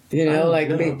hi? You know, like,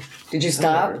 did you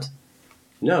stop?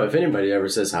 No, if anybody ever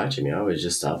says hi to me, I always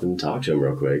just stop and talk to them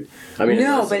real quick. I mean,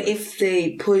 no, but if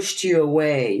they pushed you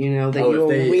away, you know, that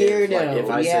you're a weirdo. If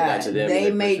I said that to them, they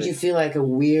made you feel like a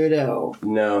weirdo.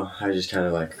 No, I just kind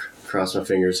of like cross my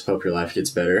fingers, hope your life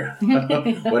gets better.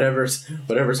 whatever's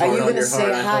hard on your heart. Are you going to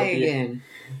say hi again?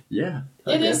 Yeah.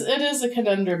 It is a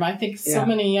conundrum. I think so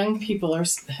many young people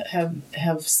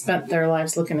have spent their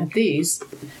lives looking at these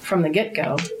from the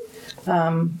get-go.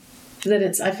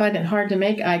 That I find it hard to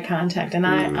make eye contact, and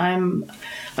I am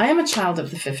a child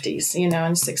of the 50s, you know,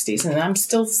 and 60s, and I'm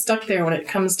still stuck there when it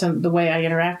comes to the way I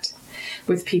interact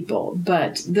with people.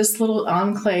 But this little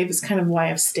enclave is kind of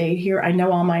why I've stayed here. I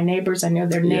know all my neighbors. I know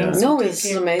their names. No, it's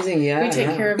amazing. Yeah, we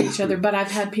take care of each other. But I've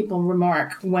had people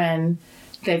remark when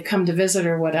they've come to visit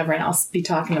or whatever, and I'll be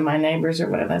talking to my neighbors or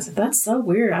whatever. I said, that's so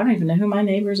weird. I don't even know who my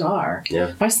neighbors are.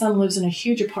 Yeah. My son lives in a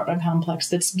huge apartment complex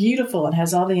that's beautiful and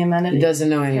has all the amenities. He doesn't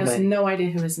know anybody. He has no idea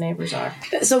who his neighbors are.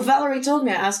 So Valerie told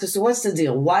me, I asked her, so what's the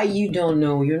deal? Why you don't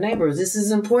know your neighbors? This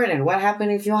is important. What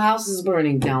happened if your house is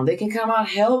burning down? They can come out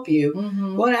help you.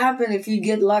 Mm-hmm. What happened if you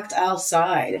get locked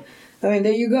outside? I mean,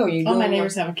 there you go. All my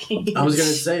neighbors have a key. I was going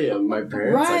to say, my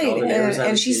parents, right. Like, all the neighbors have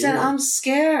and a she key. said, I'm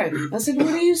scared. I said, what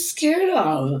are you scared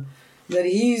of? That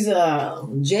he's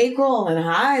Jekyll and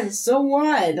Hyde. So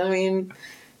what? I mean,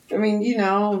 you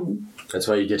know. That's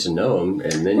why you get to know him,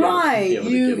 and then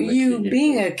you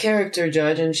being a character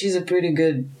judge, and she's a pretty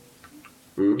good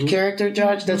character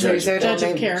judge. That's what you say. Judge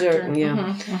of character. Yeah.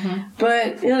 Mm-hmm, mm-hmm.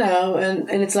 But you know, and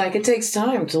it's like it takes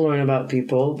time to learn about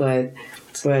people, but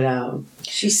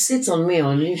she sits on me.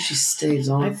 On you, she stays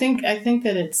on. I think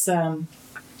that it's.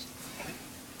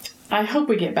 I hope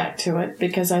we get back to it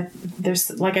because there's,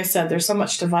 like I said, there's so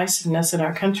much divisiveness in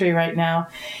our country right now,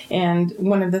 and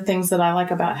one of the things that I like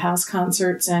about house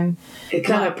concerts and it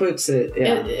kind of puts it,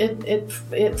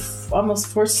 it almost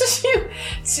forces you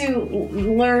to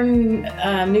learn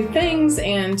new things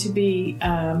and to be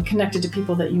connected to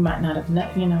people that you might not have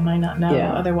might not know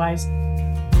otherwise.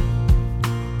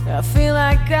 I feel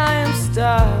like I am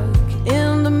stuck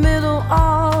in the middle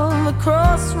of a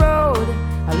crossroad.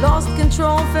 I lost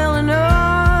control, fell in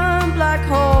a black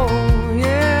hole,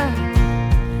 yeah.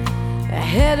 I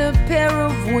had a pair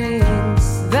of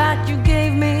wings that you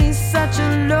gave me such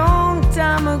a long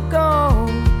time ago,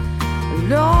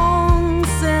 long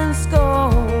since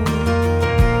gone.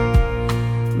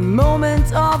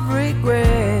 Moments of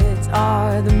regret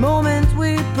are the moments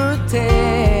we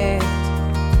protect,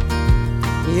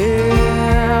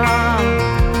 yeah.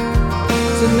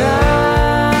 Tonight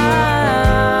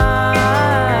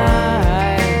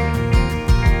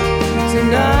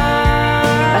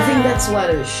I think that's what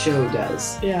a show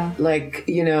does. Yeah. Like,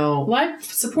 you know,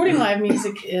 Supporting live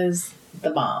music is the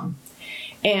bomb.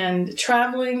 And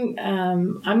traveling,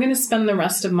 I'm going to spend the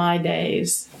rest of my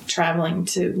days traveling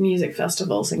to music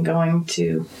festivals and going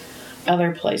to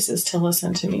other places to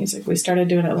listen to music. We started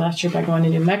doing it last year by going to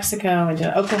New Mexico and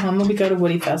to Oklahoma. We go to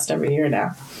Woody Fest every year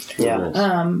now.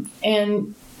 yeah.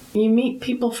 And you meet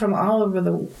people from all over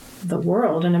the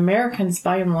world, and Americans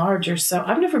by and large are so.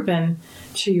 I've never been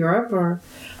to Europe, or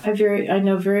I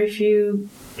know very few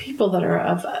people that are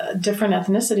of different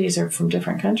ethnicities or from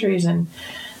different countries, and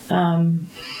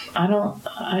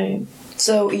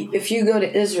So if you go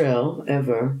to Israel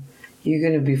ever, you're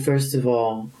going to be, first of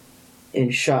all, in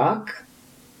shock.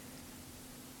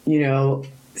 You know,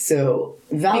 so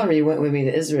Valerie went with me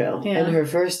to Israel. Yeah. And her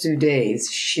first 2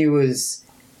 days, she was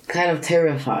kind of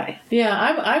terrified. Yeah,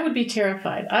 I would be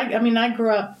terrified. I mean, I grew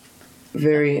up.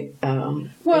 Very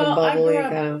bubbly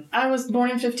kind of. I was born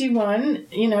in 1951.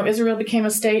 You know, Israel became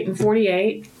a state in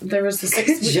 1948. There was the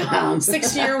Good job.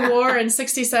 6-year war in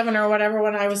 1967 or whatever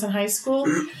when I was in high school.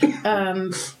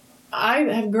 I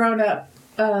have grown up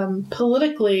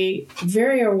politically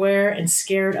very aware and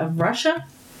scared of Russia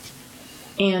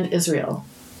and Israel.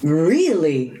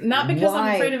 Really? Not because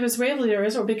Why? I'm afraid of Israeli or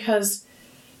Israel, because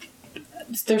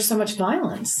there's so much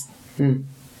violence.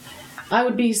 I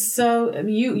would be so I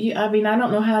mean, I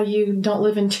don't know how you don't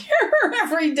live in terror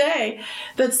every day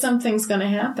that something's going to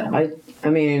happen. I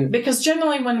mean, because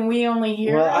generally when we only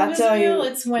hear Well, of I tell Israel, you-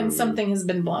 it's when something has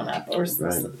been blown up or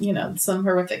Right. you know, some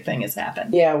horrific thing has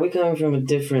happened. yeah, we come from a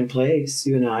different place,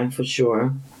 you and I, for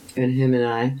sure, and him and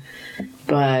I.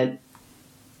 But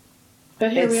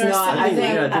But here we It's are. not- still- I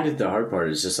think- I think that the hard part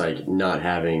is just like not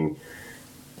having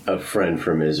a friend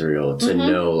from Israel to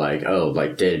know like, oh,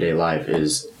 like day-to-day life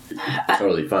is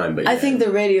totally fine. But I yeah. think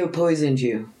the radio poisoned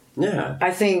you. yeah.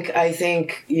 I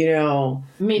think you know,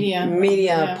 media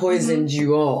media poisoned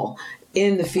you all.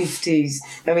 In the 50s,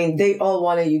 I mean, they all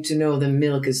wanted you to know that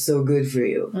milk is so good for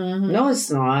you. No, it's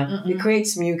not. It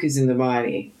creates mucus in the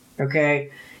body, okay?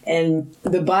 And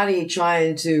the body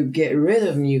trying to get rid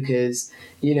of mucus,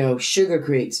 you know, sugar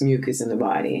creates mucus in the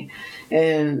body.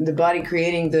 And the body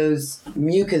creating those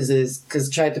mucuses, because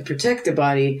try to protect the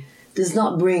body, does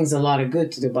not brings a lot of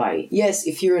good to the body. Yes,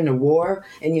 if you're in a war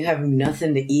and you have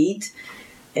nothing to eat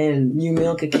and you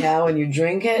milk a cow and you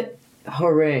drink it,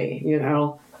 hooray, you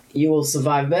know, you will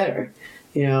survive better.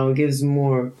 You know, it gives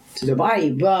more to the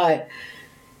body. But,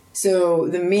 so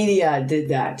the media did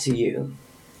that to you.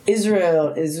 Israel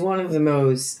is one of the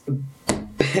most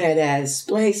badass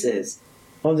places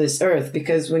on this earth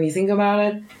because when you think about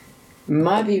it,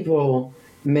 my people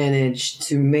managed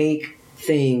to make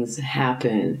things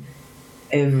happen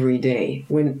every day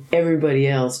when everybody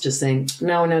else just saying,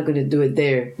 no, we're not going to do it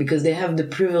there because they have the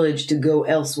privilege to go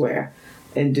elsewhere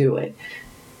and do it.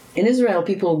 In Israel,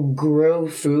 people grow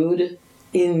food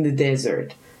in the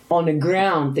desert. On the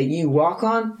ground that you walk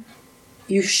on,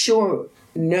 you sure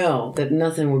know that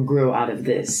nothing will grow out of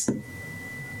this.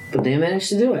 But they managed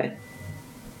to do it.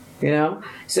 You know?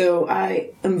 So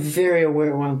I am very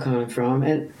aware where I'm coming from.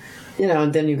 And, you know,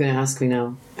 and then you're going to ask me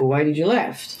now, but why did you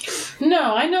left?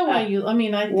 No, I know why you. I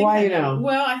mean, I think Why you know?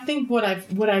 Well, I think what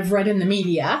I've read in the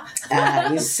media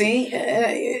You see?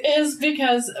 is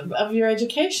because of your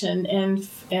education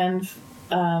and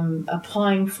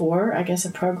applying for, I guess,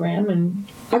 a program, and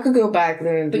I could go back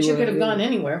there and but do you what could I have did. gone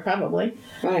anywhere probably.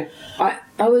 Right.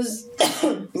 I was,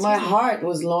 my heart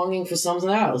was longing for something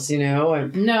else, you know?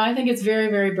 And No, I think it's very,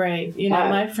 very brave. You know,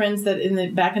 my friends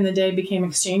that back in the day became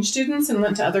exchange students and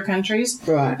went to other countries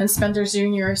right. and spent their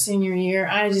junior or senior year.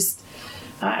 I just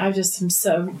am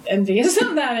so envious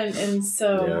of that, and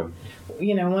so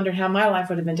you know, wondered how my life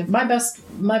would have been different.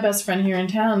 My best friend here in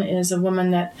town is a woman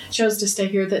that chose to stay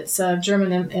here. That's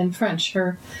German and French.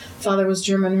 Her father was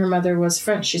German. Her mother was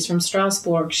French. She's from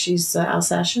Strasbourg. She's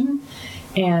Alsatian,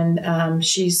 and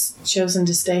she's chosen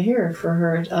to stay here for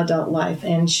her adult life.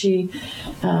 And she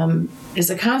is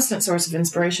a constant source of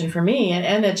inspiration for me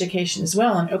and education as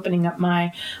well, and opening up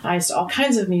my eyes to all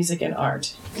kinds of music and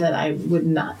art that I would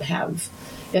not have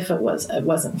if it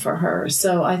wasn't for her.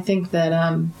 So I think that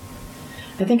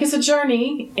I think it's a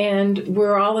journey, and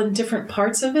we're all in different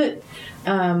parts of it.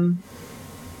 I'm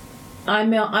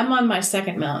on my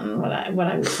second mountain, what I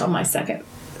would call my second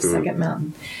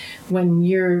mountain. When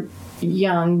you're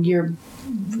young, you're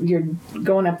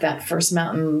going up that first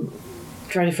mountain,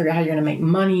 trying to figure out how you're going to make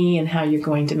money and how you're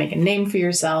going to make a name for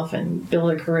yourself and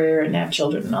build a career and have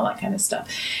children and all that kind of stuff.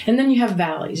 And then you have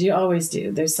valleys. You always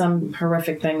do. There's some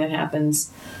horrific thing that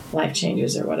happens, life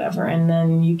changes or whatever, and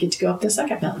then you get to go up the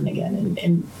second mountain again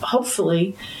and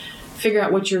hopefully figure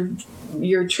out what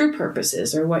your true purpose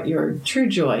is or what your true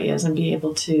joy is and be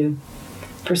able to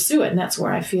pursue it. And that's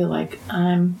where I feel like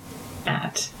I'm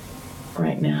at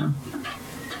right now.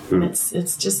 And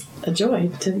it's just a joy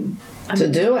to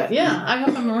do it. Yeah, I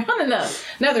hope I'm around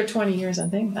another 20 years. I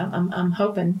think I'm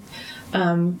hoping.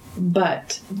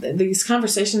 But these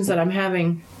conversations that I'm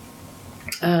having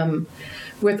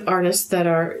with artists that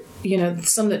are,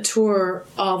 some that tour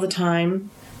all the time,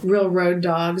 real road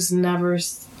dogs, never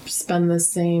spend the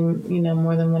same,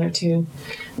 more than 1 or 2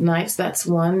 nights. That's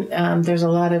one. There's a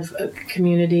lot of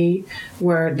community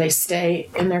where they stay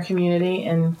in their community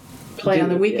and play on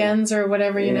the weekends or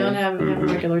whatever, and have a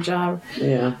regular job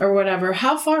or whatever.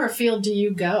 How far afield do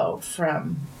you go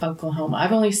from Oklahoma?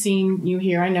 I've only seen you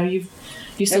here. I know you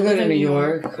still live in New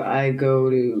York.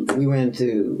 We went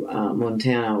to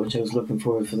Montana, which I was looking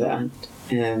forward for that.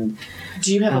 And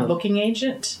do you have a booking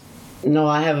agent? No,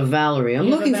 I have a Valerie. I'm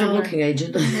looking for a booking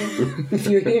agent if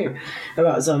you're here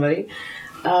about somebody.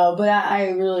 But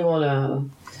I really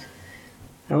want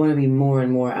to be more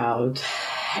and more out.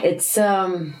 It's,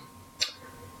 I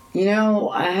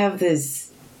have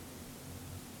this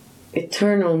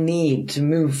eternal need to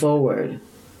move forward,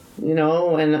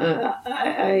 and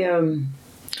I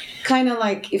kind of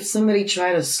like if somebody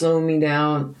tried to slow me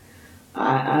down,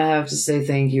 I have to say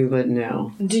thank you, but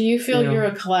no. Do you feel you're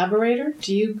a collaborator?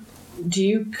 Do you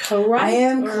co-write? I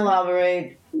am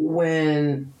collaborate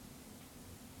when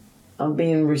I'm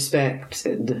being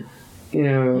respected.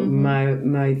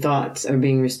 My thoughts are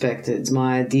being respected.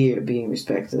 My idea being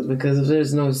respected. Because if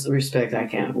there's no respect, I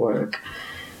can't work.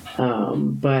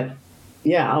 But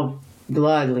yeah, I'll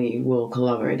gladly will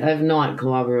collaborate. I've not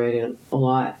collaborated a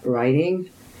lot writing,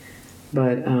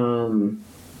 but it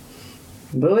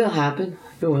will happen.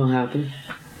 It will happen.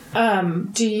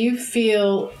 Do you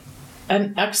feel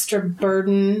an extra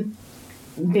burden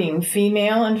being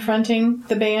female and fronting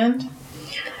the band?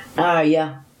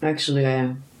 Yeah, actually I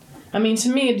am. I mean, to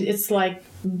me, it's like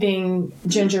being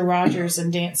Ginger Rogers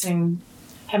and dancing,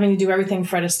 having to do everything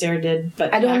Fred Astaire did.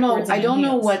 But I don't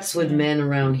know what's with men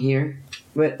around here,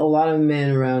 but a lot of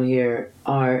men around here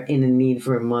are in a need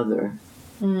for a mother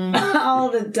all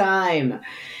the time,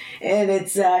 and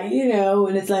it's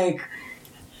and it's like.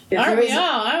 Aren't we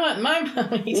all? I want my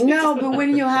mommy. No, but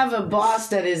when you have a boss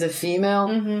that is a female,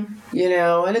 and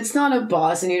it's not a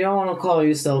boss, and you don't want to call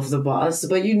yourself the boss,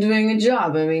 but you're doing a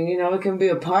job. I mean, it can be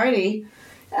a party.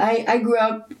 I grew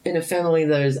up in a family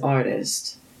that is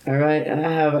artist. All right, I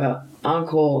have an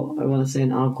uncle. I want to say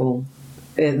an uncle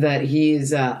that he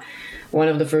is one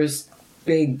of the first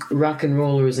big rock and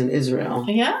rollers in Israel.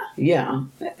 Yeah,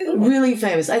 really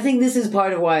famous. I think this is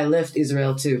part of why I left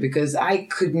Israel too, because I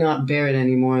could not bear it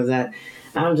anymore that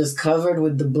I'm just covered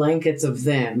with the blankets of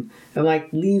them. I'm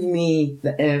like, leave me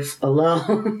the F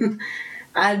alone.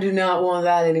 I do not want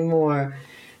that anymore.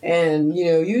 And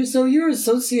you're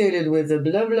associated with the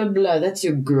blah blah blah. That's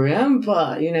your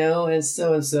grandpa, and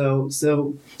so.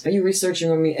 So are you researching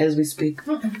on me as we speak?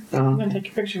 I'm gonna take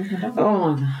a picture with my dog.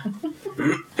 Oh my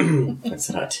God. That's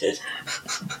what I did.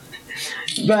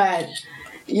 But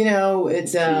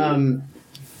it's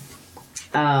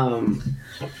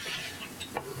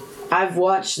I've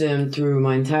watched them through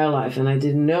my entire life, and I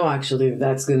didn't know actually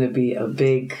that's going to be a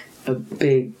big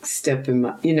step in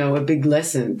my, a big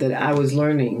lesson that I was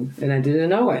learning, and I didn't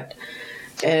know it.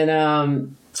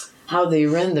 And how they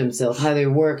ran themselves, how they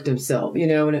work themselves,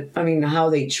 and how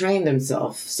they train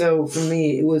themselves. So for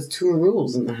me, it was 2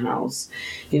 rules in the house.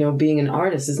 Being an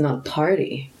artist is not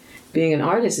party. Being an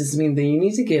artist is mean that you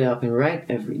need to get up and write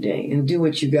every day and do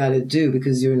what you got to do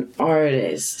because you're an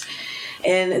artist.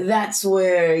 And that's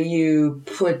where you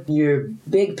put your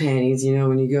big panties,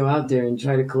 when you go out there and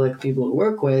try to collect people to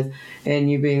work with, and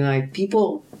you're being like,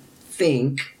 people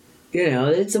think,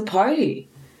 it's a party.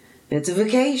 It's a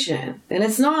vacation. And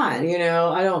it's not,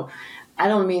 I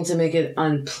don't mean to make it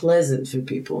unpleasant for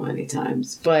people many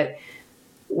times, but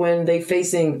when they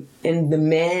facing in the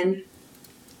man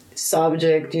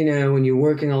subject, when you're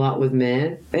working a lot with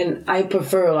men, and I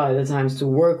prefer a lot of the times to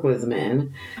work with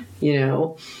men,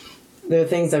 there are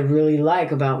things I really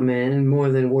like about men more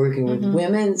than working with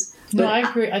women's. No, I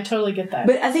agree. I totally get that.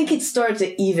 But I think it starts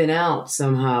to even out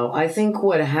somehow. I think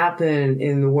what happened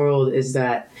in the world is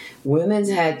that women's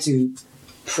had to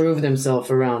prove themselves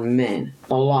around men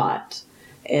a lot.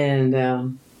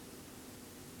 And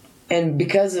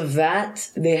because of that,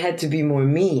 they had to be more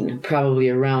mean, probably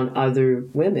around other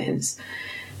women's.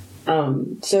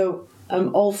 So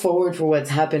I'm all forward for what's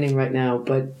happening right now,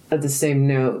 but at the same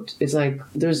note, it's like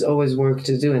there's always work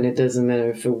to do, and it doesn't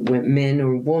matter if it's men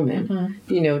or women.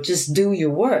 Just do your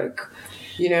work.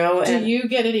 you know. Do you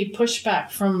get any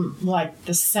pushback from like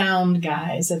the sound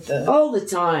guys at the? All the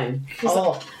time.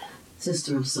 Oh,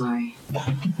 sister, I'm sorry.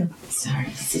 Sorry,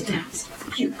 sit down.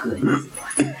 You good?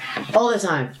 All the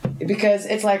time, because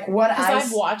it's like what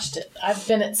I've watched it. I've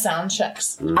been at sound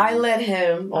checks. I let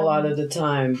him a lot of the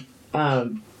time.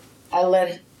 I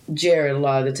let Jared a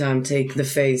lot of the time take the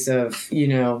face of, you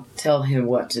know, tell him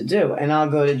what to do. And I'll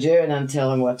go to Jared and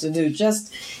tell him what to do.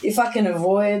 Just if I can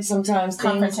avoid sometimes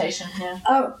confrontation, things.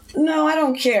 Yeah. No, I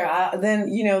don't care.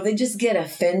 Then, you know, they just get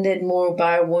offended more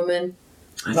by a woman.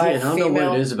 I don't know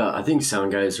what it is about. I think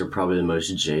sound guys are probably the most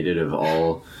jaded of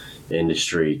all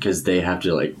industry because they have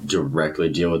to like directly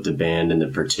deal with the band and the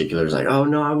particulars, like, oh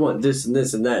no, I want this and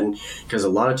this and that, and because a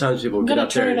lot of times people get up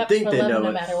there and think they know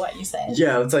no matter what you say.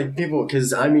 Yeah, it's like people,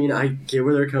 because I mean, I get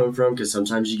where they're coming from, because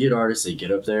sometimes you get artists, they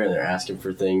get up there and they're asking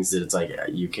for things that it's like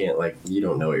you can't, like, you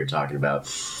don't know what you're talking about.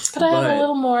 Could I have a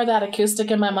little more of that acoustic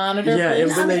in my monitor? Yeah,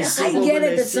 please? and when they see, I get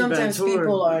it that sometimes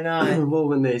people are not. Well,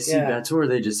 when they see Batur,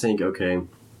 they just think, okay,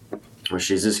 well,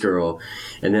 she's this girl,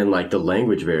 and then like the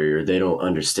language barrier, they don't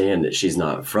understand that she's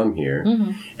not from here.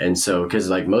 And so, because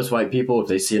like most white people, if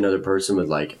they see another person with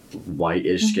like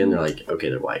white-ish skin, they're like, okay,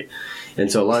 they're white.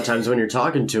 And so a lot of times when you're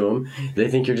talking to them, they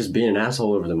think you're just being an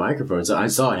asshole over the microphone. So I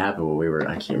saw it happen when we were,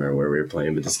 I can't remember where we were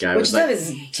playing, but this guy was like,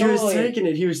 he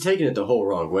was taking it the whole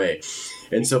wrong way.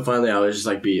 And so finally I was just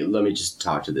like, let me just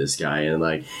talk to this guy. And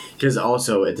like, because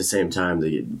also at the same time,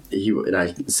 he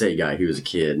was a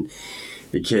kid.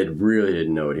 The kid really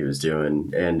didn't know what he was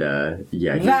doing, and he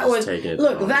was taking it.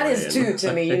 Look, that is too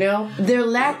to me. You know, they're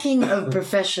lacking of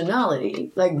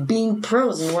professionality, like being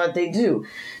pros in what they do.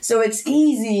 So it's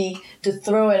easy to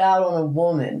throw it out on a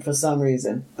woman for some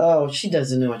reason. Oh, she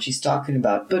doesn't know what she's talking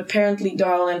about. But apparently,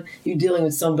 darling, you're dealing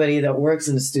with somebody that works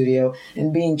in the studio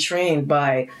and being trained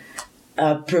by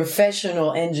a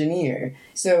professional engineer.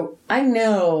 So I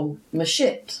know my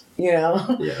shit, you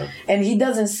know. Yeah. And he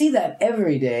doesn't see that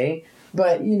every day.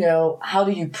 But, you know, how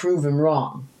do you prove him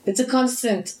wrong? It's a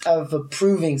constant of a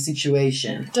proving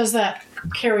situation. Does that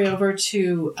carry over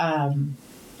to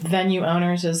venue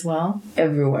owners as well?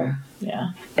 Everywhere.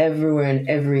 Yeah. Everywhere and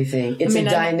everything. It's a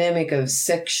dynamic of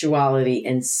sexuality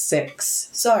and sex.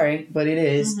 Sorry, but it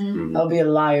is. I'll be a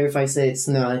liar if I say it's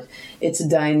not. It's a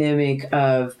dynamic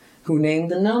of who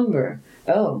named the number.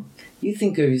 Oh, you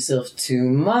think of yourself too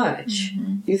much.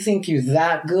 You think you're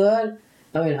that good?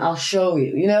 I mean, I'll show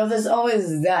you. You know, there's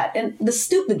always that. And the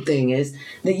stupid thing is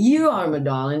that you, Arma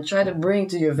Darling, try to bring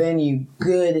to your venue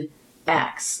good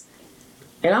acts.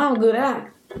 And I'm a good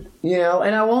act, you know,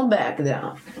 and I won't back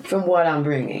down from what I'm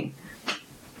bringing.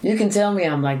 You can tell me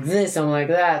I'm like this, I'm like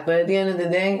that, but at the end of the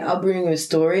day, I'll bring you a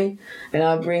story and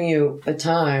I'll bring you a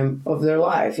time of their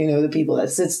life. You know, the people that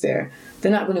sits there,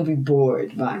 they're not going to be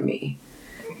bored by me.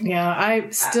 Yeah,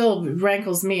 I still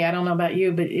rankles me. I don't know about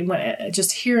you, but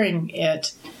just hearing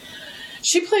it,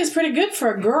 she plays pretty good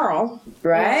for a girl,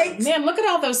 right? Man, look at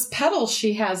all those pedals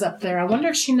she has up there. I wonder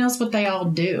if she knows what they all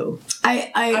do.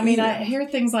 I mean, I hear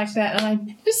things like that, and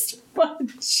I just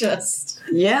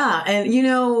yeah, and you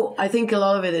know, I think a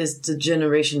lot of it is the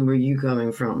generation where you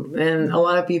coming from, and a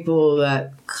lot of people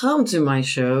that come to my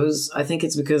shows, I think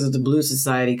it's because of the Blues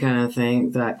Society kind of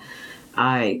thing that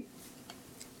I.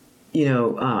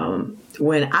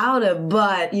 Went out of,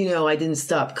 but, you know, I didn't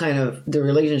stop kind of the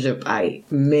relationship I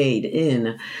made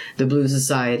in the Blues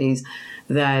Societies.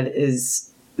 That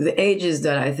is, the ages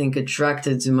that I think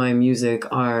attracted to my music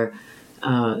are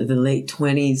the late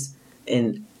 20s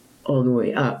and all the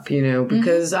way up, you know,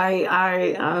 because I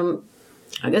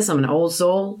guess I'm an old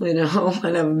soul, you know,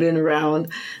 and I've been around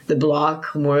the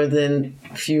block more than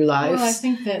a few lives. Well, I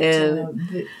think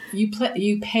that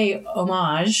you pay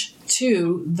homage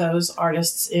to those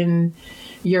artists in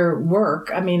your work.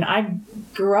 I mean, I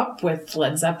grew up with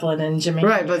Led Zeppelin and Jimi Hendrix.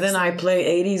 Right, but then I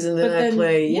play 80s and then I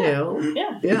play, you know.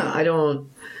 Yeah, I don't...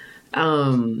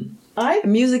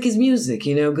 music is music,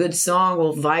 you know. Good song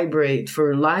will vibrate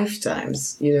for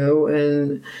lifetimes, you know,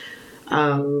 and...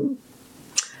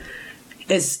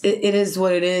 It is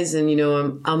what it is, and you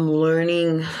know I'm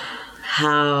learning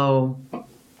how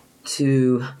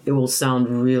to. It will sound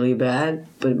really bad,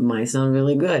 but it might sound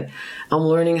really good. I'm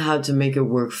learning how to make it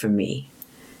work for me.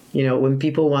 You know, when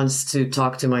people wants to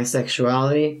talk to my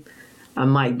sexuality, I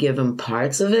might give them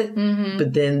parts of it,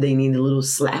 but then they need a little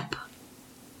slap.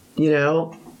 You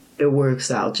know, it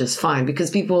works out just fine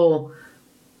because people.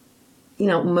 You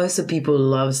know, most of people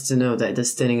loves to know that they're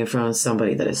standing in front of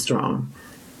somebody that is strong.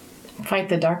 Fight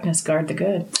the darkness, guard the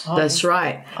good. That's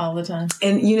right. All the time.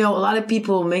 And, you know, a lot of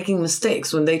people making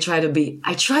mistakes when they try to be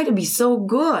so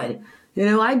good. You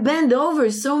know, I bend over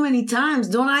so many times.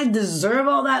 Don't I deserve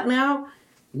all that now?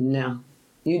 No.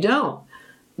 You don't.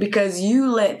 Because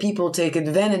you let people take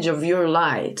advantage of your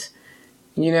light,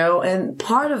 you know? And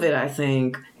part of it, I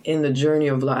think, in the journey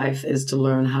of life is to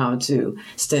learn how to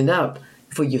stand up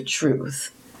for your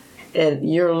truth.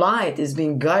 And your light is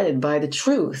being guided by the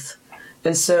truth.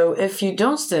 And so if you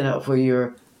don't stand up for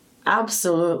your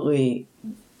absolutely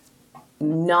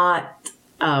not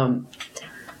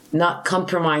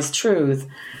compromised truth,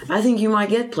 I think you might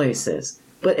get places.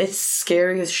 But it's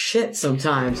scary as shit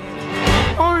sometimes.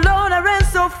 Oh Lord, I ran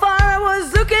so far, I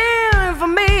was looking for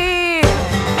me.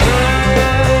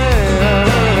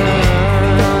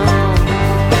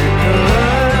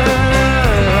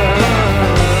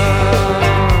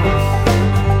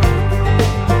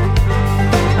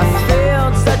 I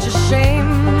felt such a shame,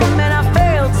 and I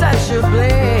felt such a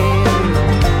blame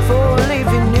for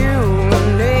leaving you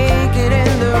naked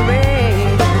in the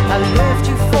rain. I left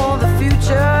you for the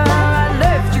future, I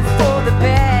left you for the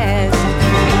past.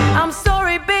 I'm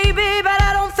sorry, baby, but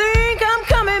I don't think I'm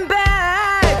coming back.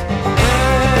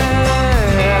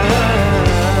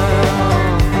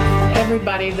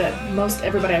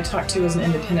 Everybody I talk to is an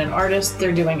independent artist.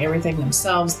 They're doing everything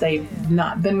themselves. They've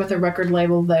not been with a record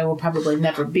label. They will probably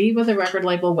never be with a record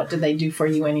label. What do they do for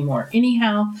you anymore?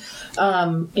 Anyhow,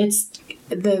 it's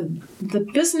the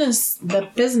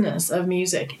business of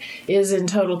music is in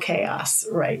total chaos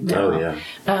right now. Oh yeah.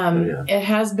 It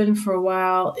has been for a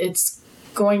while. It's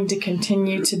going to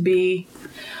continue to be,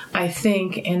 I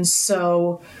think. And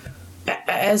so,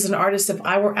 as an artist, if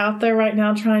I were out there right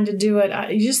now trying to do it,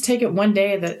 you just take it one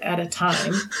day at a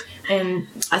time. And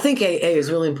I think AA is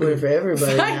really important for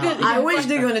everybody now. I wish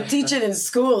they're going to teach it in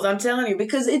schools, I'm telling you,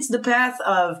 because it's the path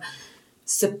of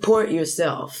support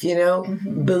yourself, you know?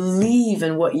 Mm-hmm. Believe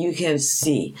in what you can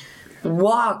see.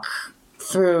 Walk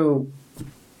through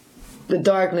the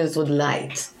darkness with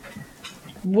light.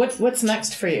 What's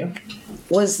next for you?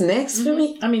 What's next for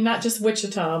me? I mean, not just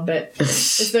Wichita, but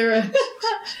is there a...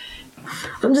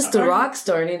 I'm just a rock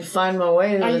star. I need to find my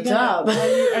way to the top.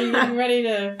 Are you getting ready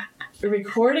to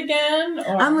record again?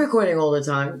 Or? I'm recording all the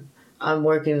time. I'm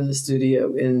working in the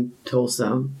studio in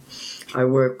Tulsa. I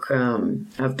work,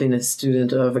 I've been a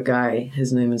student of a guy.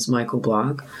 His name is Michael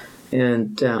Block.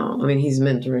 And, he's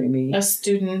mentoring me. A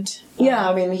student?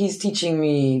 Yeah, he's teaching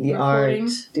me the art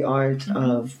mm-hmm.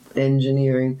 of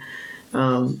engineering.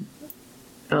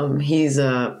 He's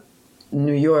a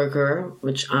New Yorker,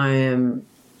 which I am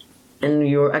in New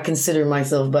York. I consider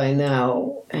myself by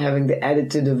now having the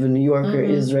attitude of a New Yorker,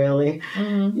 mm-hmm. Israeli,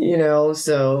 mm-hmm. you know,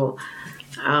 so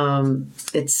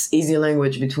it's easy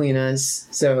language between us,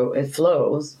 so it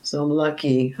flows. So I'm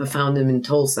lucky I found him in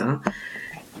Tulsa.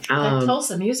 The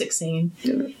Tulsa music scene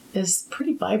is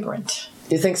pretty vibrant.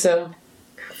 You think so?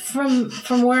 From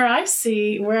where I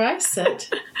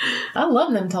sit, I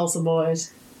love them Tulsa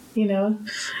boys, you know.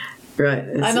 Right.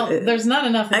 There's not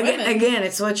enough women. Again,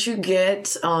 it's what you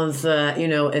get on the, you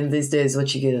know, in these days,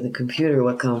 what you get on the computer,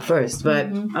 what comes first. But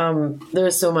mm-hmm.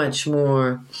 There's so much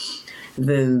more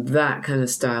than that kind of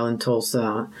style in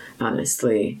Tulsa,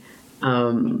 honestly.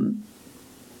 So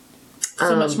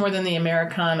much more than the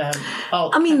Americana.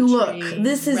 Look,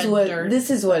 this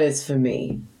is what it's for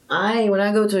me. When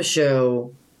I go to a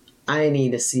show, I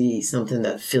need to see something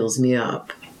that fills me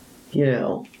up. You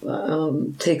know,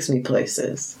 takes me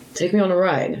places. Take me on a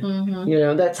ride. Mm-hmm. You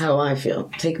know, that's how I feel.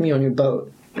 Take me on your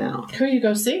boat now. Who do you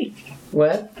go see?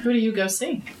 What? Who do you go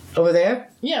see? Over there?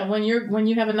 Yeah, when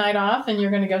you have a night off and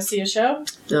you're going to go see a show?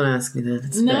 Don't ask me that.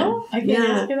 It's no? bad. I can't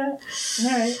ask you that?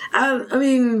 All right.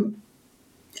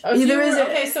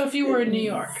 So if you were in New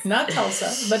York, not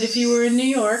Tulsa, but if you were in New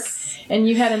York and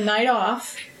you had a night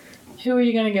off, who are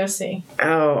you going to go see?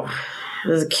 Oh,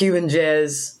 there's a Cuban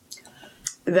jazz.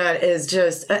 That is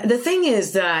just the thing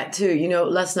is that too. You know,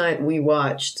 last night we've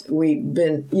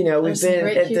been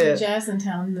great Cuban jazz in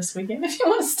town this weekend. If you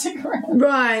want to stick around,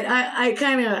 right? I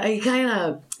kind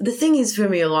of. The thing is for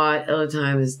me a lot of the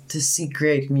time is to see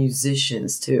great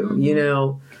musicians too. Mm-hmm. You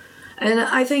know, and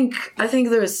I think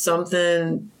there is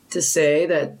something to say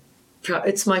that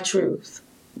it's my truth.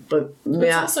 But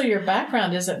it's also your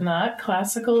background, is it not?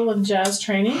 Classical and jazz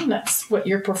training. That's what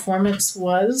your performance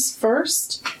was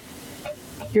first.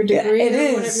 Your degree,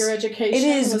 whatever your education. It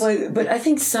is, but I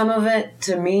think some of it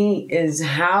to me is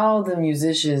how the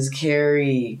musicians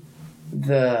carry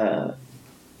themselves.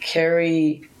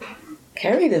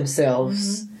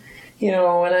 Mm-hmm. You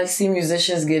know, when I see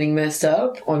musicians getting messed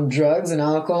up on drugs and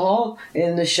alcohol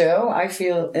in the show, I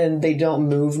feel, and they don't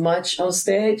move much on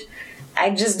stage, I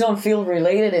just don't feel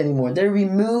related anymore. They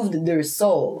removed their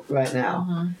soul right now.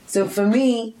 Mm-hmm. So for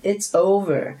me, it's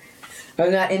over.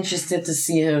 I'm not interested to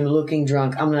see him looking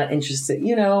drunk. I'm not interested,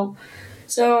 you know.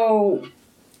 So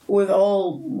with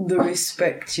all the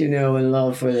respect, and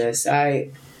love for this, I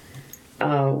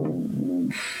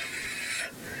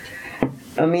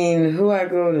mean, who I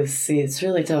go to see, it's a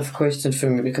really tough question for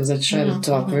me because I try to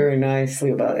talk very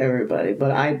nicely about everybody,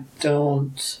 but I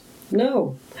don't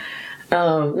know.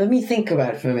 Let me think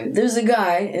about it for a minute. There's a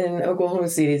guy in Oklahoma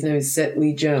City, his name is Seth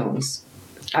Lee Jones.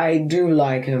 I do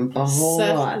like him a whole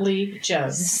lot. Seth Lee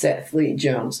Jones. Seth Lee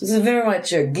Jones. He's very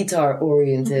much a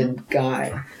guitar-oriented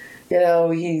guy.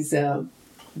 He's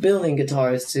building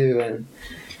guitars too and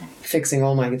fixing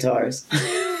all my guitars.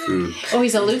 Oh,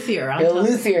 he's a luthier. A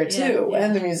luthier too, Yeah.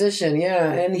 and a musician,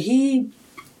 and he,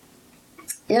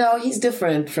 he's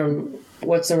different from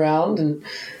what's around, and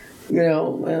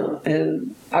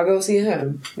and I'll go see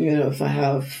him, if I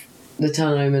have the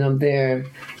time and I'm there,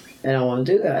 and I want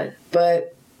to do that.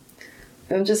 But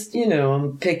I'm just,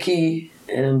 I'm picky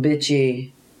and I'm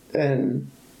bitchy, and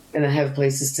I have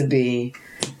places to be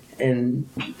and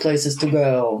places to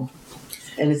go.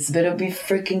 And it's better be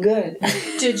freaking good.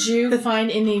 Did you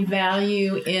find any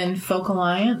value in Folk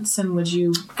Alliance, and would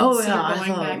you consider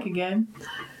going back again?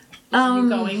 Are you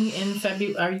going in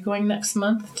February? Are you going next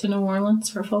month to New Orleans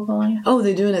for Folk Alliance? Oh,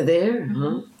 they're doing it there,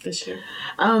 huh? This year.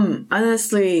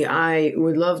 Honestly, I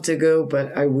would love to go,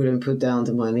 but I wouldn't put down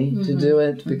the money to do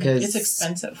it because It's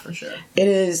expensive for sure. It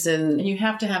is, And you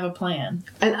have to have a plan.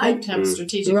 and You have to have a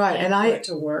strategic plan for it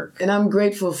to work. And I'm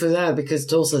grateful for that because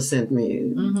Tulsa sent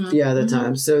me the other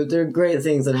time. So there are great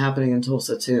things that are happening in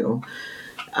Tulsa too.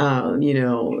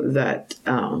 That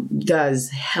does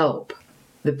help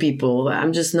the people.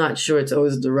 I'm just not sure it's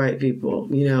always the right people.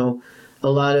 A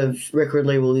lot of record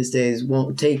labels these days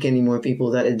won't take any more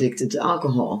people that are addicted to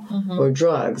alcohol or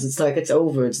drugs. It's like it's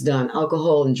over, it's done.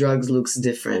 Alcohol and drugs looks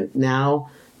different now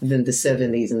than the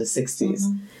 70s and the 60s,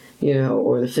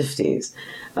 or the 50s.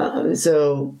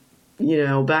 So,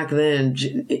 back then,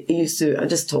 it used to.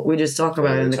 We just talked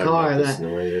about it in the car.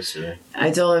 I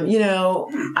told him,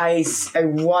 I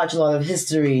watch a lot of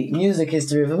music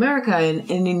history of America, and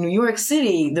in New York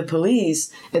City, the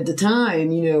police at the time,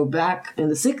 back in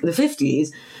the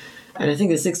 50s, and I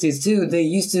think the 60s too, they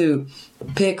used to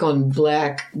pick on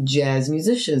black jazz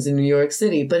musicians in New York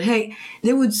City. But hey,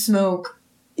 they would smoke,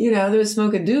 they would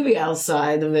smoke a doobie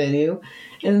outside the venue,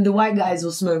 and the white guys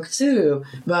will smoke too.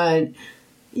 But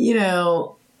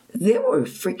they were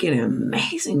freaking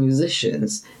amazing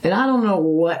musicians. And I don't know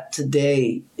what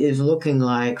today is looking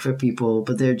like for people,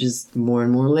 but they're just more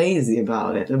and more lazy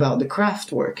about it, about the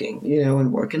craft working,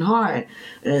 and working hard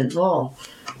and all,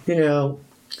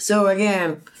 So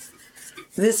again,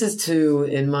 this is too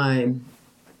in my,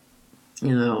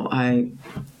 I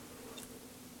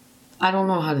don't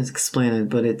know how to explain it,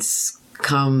 but it's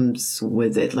comes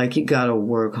with it. Like, you gotta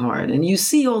work hard, and you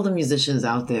see all the musicians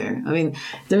out there. I mean,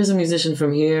 there's a musician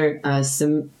from here,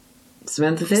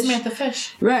 Samantha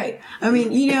Fish, right? I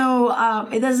mean,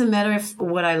 it doesn't matter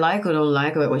what I like or don't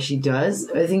like about what she does.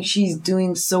 I think she's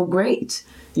doing so great.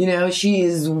 She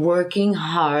is working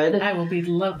hard. I will be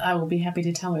happy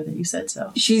to tell her that you said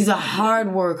so. She's a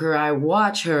hard worker. I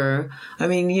watch her. I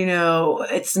mean,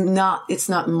 it's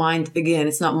not mine. Again,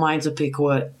 it's not mine to pick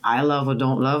what I love or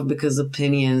don't love, because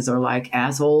opinions are like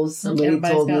assholes. Somebody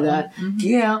told me that. Mm-hmm.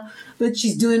 Yeah, but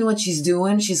she's doing what she's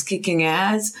doing. She's kicking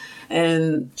ass,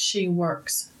 and she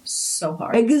works so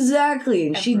hard. Exactly.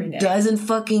 And she day. Doesn't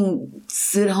fucking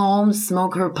sit home,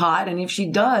 smoke her pot, and if she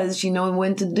does, she knows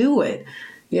when to do it.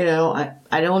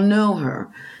 I don't know her,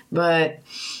 but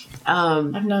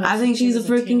I think she's a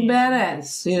freaking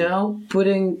badass,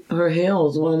 putting her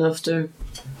heels one after,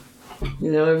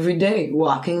 every day,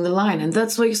 walking the line. And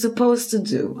that's what you're supposed to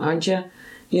do, aren't you?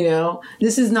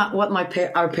 This is not what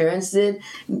our parents did.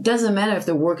 It doesn't matter if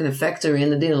they work in a factory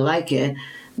and they didn't like it.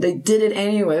 They did it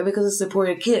anyway because it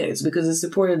supported kids, because it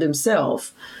supported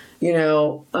themselves.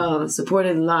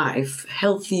 Supported life,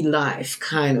 healthy life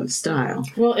kind of style.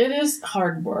 Well, it is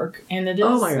hard work, and it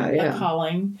is a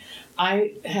calling.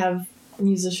 I have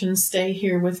musicians stay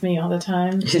here with me all the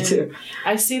time. Me too.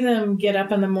 I see them get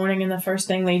up in the morning, and the first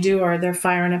thing they do are they're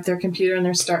firing up their computer and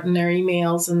they're starting their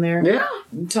emails, and they're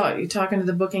talking to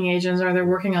the booking agents, or they're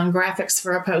working on graphics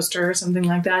for a poster or something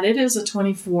like that. It is a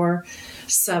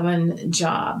 24/7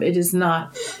 job. It is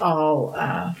not all...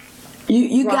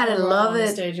 You gotta love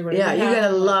it. Yeah, you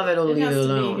gotta love it or leave it alone. It has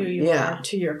to be who you are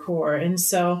to your core. And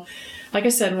so, like I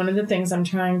said, one of the things I'm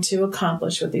trying to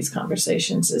accomplish with these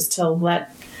conversations is to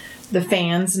let the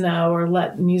fans know, or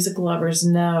let music lovers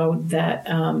know, that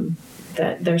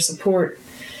that their support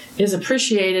is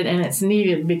appreciated and it's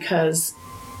needed, because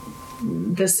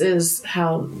this is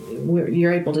how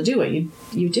you're able to do it.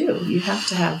 You have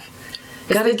to have.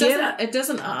 It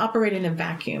doesn't operate in a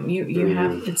vacuum. You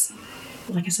have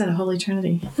like I said, a holy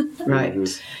trinity. Right.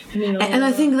 And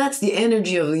I think that's the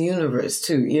energy of the universe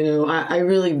too. You know, I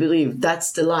really believe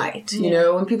that's the light. You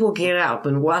know, when people get up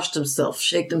and wash themselves,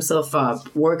 shake themselves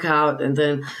up, work out, and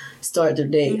then start their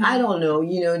day. I don't know,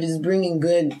 you know, just bringing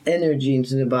good energy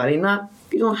into the body.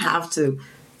 You don't have to.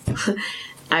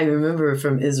 I remember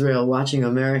from Israel watching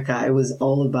America, it was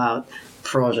all about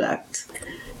Prozac.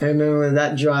 I remember when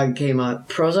that drug came out.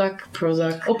 Prozac?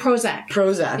 Oh,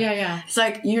 Prozac. Yeah. It's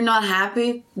like, you're not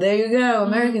happy? There you go.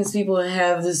 Americans people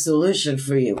have the solution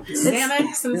for you.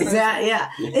 Xanax. Yeah.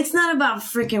 It's not about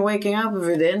freaking waking up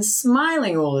every day and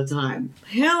smiling all the time.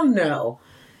 Hell no.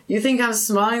 You think I'm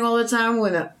smiling all the time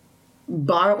when a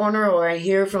bar owner or I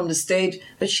hear from the stage,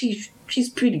 but she's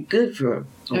pretty good for a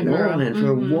woman, for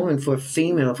a woman, for a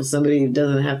female, for somebody who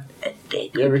doesn't have...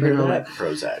 You ever hear that?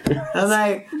 Prozac. I'm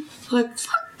like,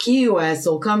 fuck you,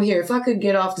 asshole. Come here. If I could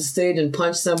get off the stage and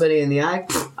punch somebody in the eye,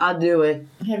 I'd do it.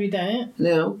 Have you done it?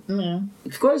 No.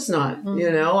 Of course not.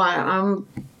 You know, I'm,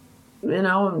 you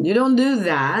know, you don't do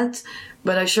that.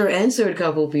 But I sure answered a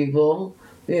couple people,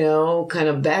 you know, kind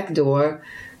of backdoor.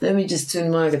 Let me just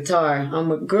tune my guitar.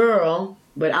 I'm a girl,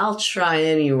 but I'll try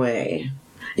anyway.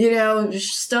 You know,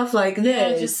 stuff like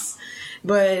this.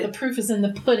 But the proof is in the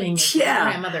pudding, as my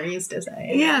grandmother used to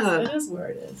say. Yeah. It is where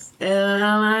it is.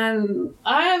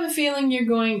 I have a feeling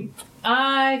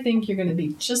I think you're going to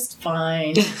be just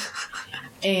fine.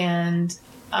 And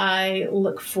I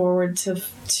look forward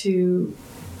to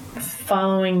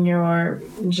following your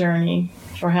journey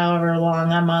for however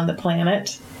long I'm on the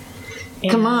planet.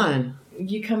 And come on.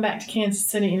 You come back to Kansas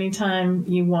City anytime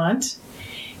you want.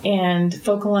 And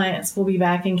Folk Alliance will be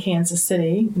back in Kansas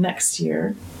City next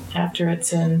year, after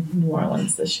it's in New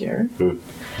Orleans this year.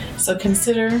 So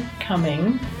consider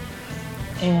coming,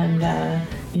 and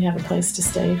you have a place to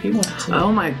stay if you want to.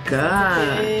 Oh my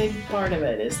God. A big part of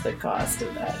it is the cost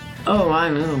of that. Oh, I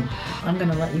know. I'm going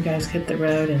to let you guys hit the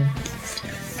road, and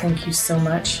thank you so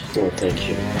much. Oh, thank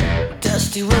you.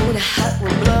 Dusty road, hot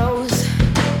wind blows.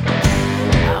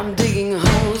 I'm digging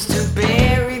holes to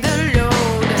bury the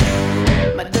load.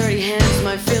 My dirty hands,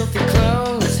 my filthy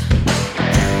clothes.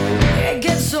 It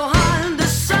gets so hot, the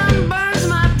sun burns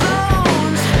my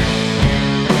bones.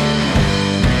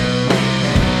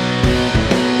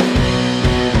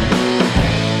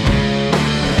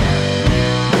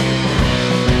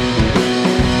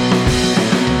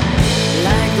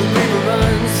 Like the river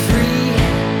runs free,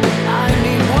 I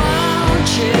need one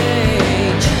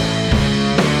change.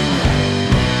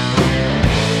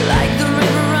 Like the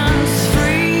river runs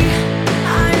free,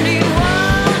 I need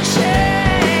one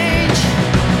change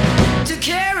to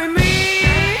carry me.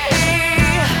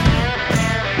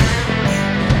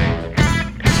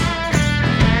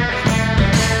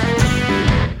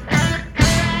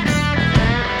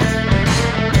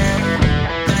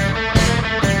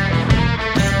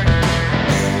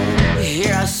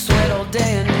 Here I sweat all day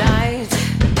and night.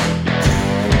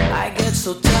 I get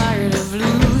so tired of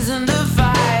losing the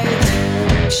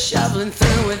fight, shoveling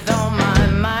through with all my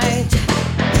might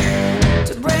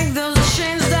to break those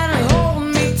chains that hold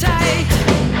me tight.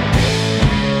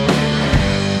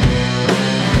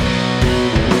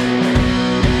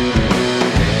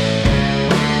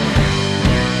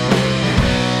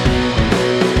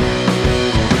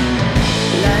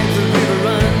 Like the river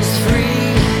runs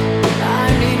free, I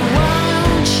need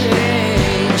one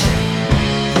change.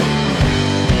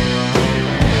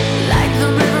 Like the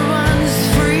river runs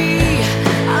free,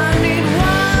 I need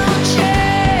one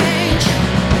change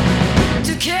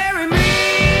to carry me.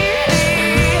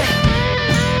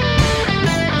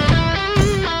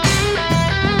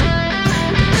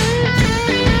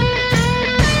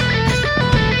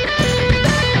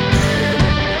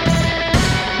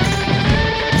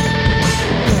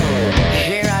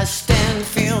 Here I stand,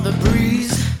 feel the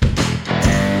breeze.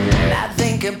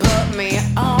 Nothing can put me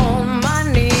on my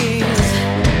knees.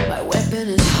 My weapon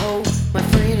is hope, my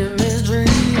freedom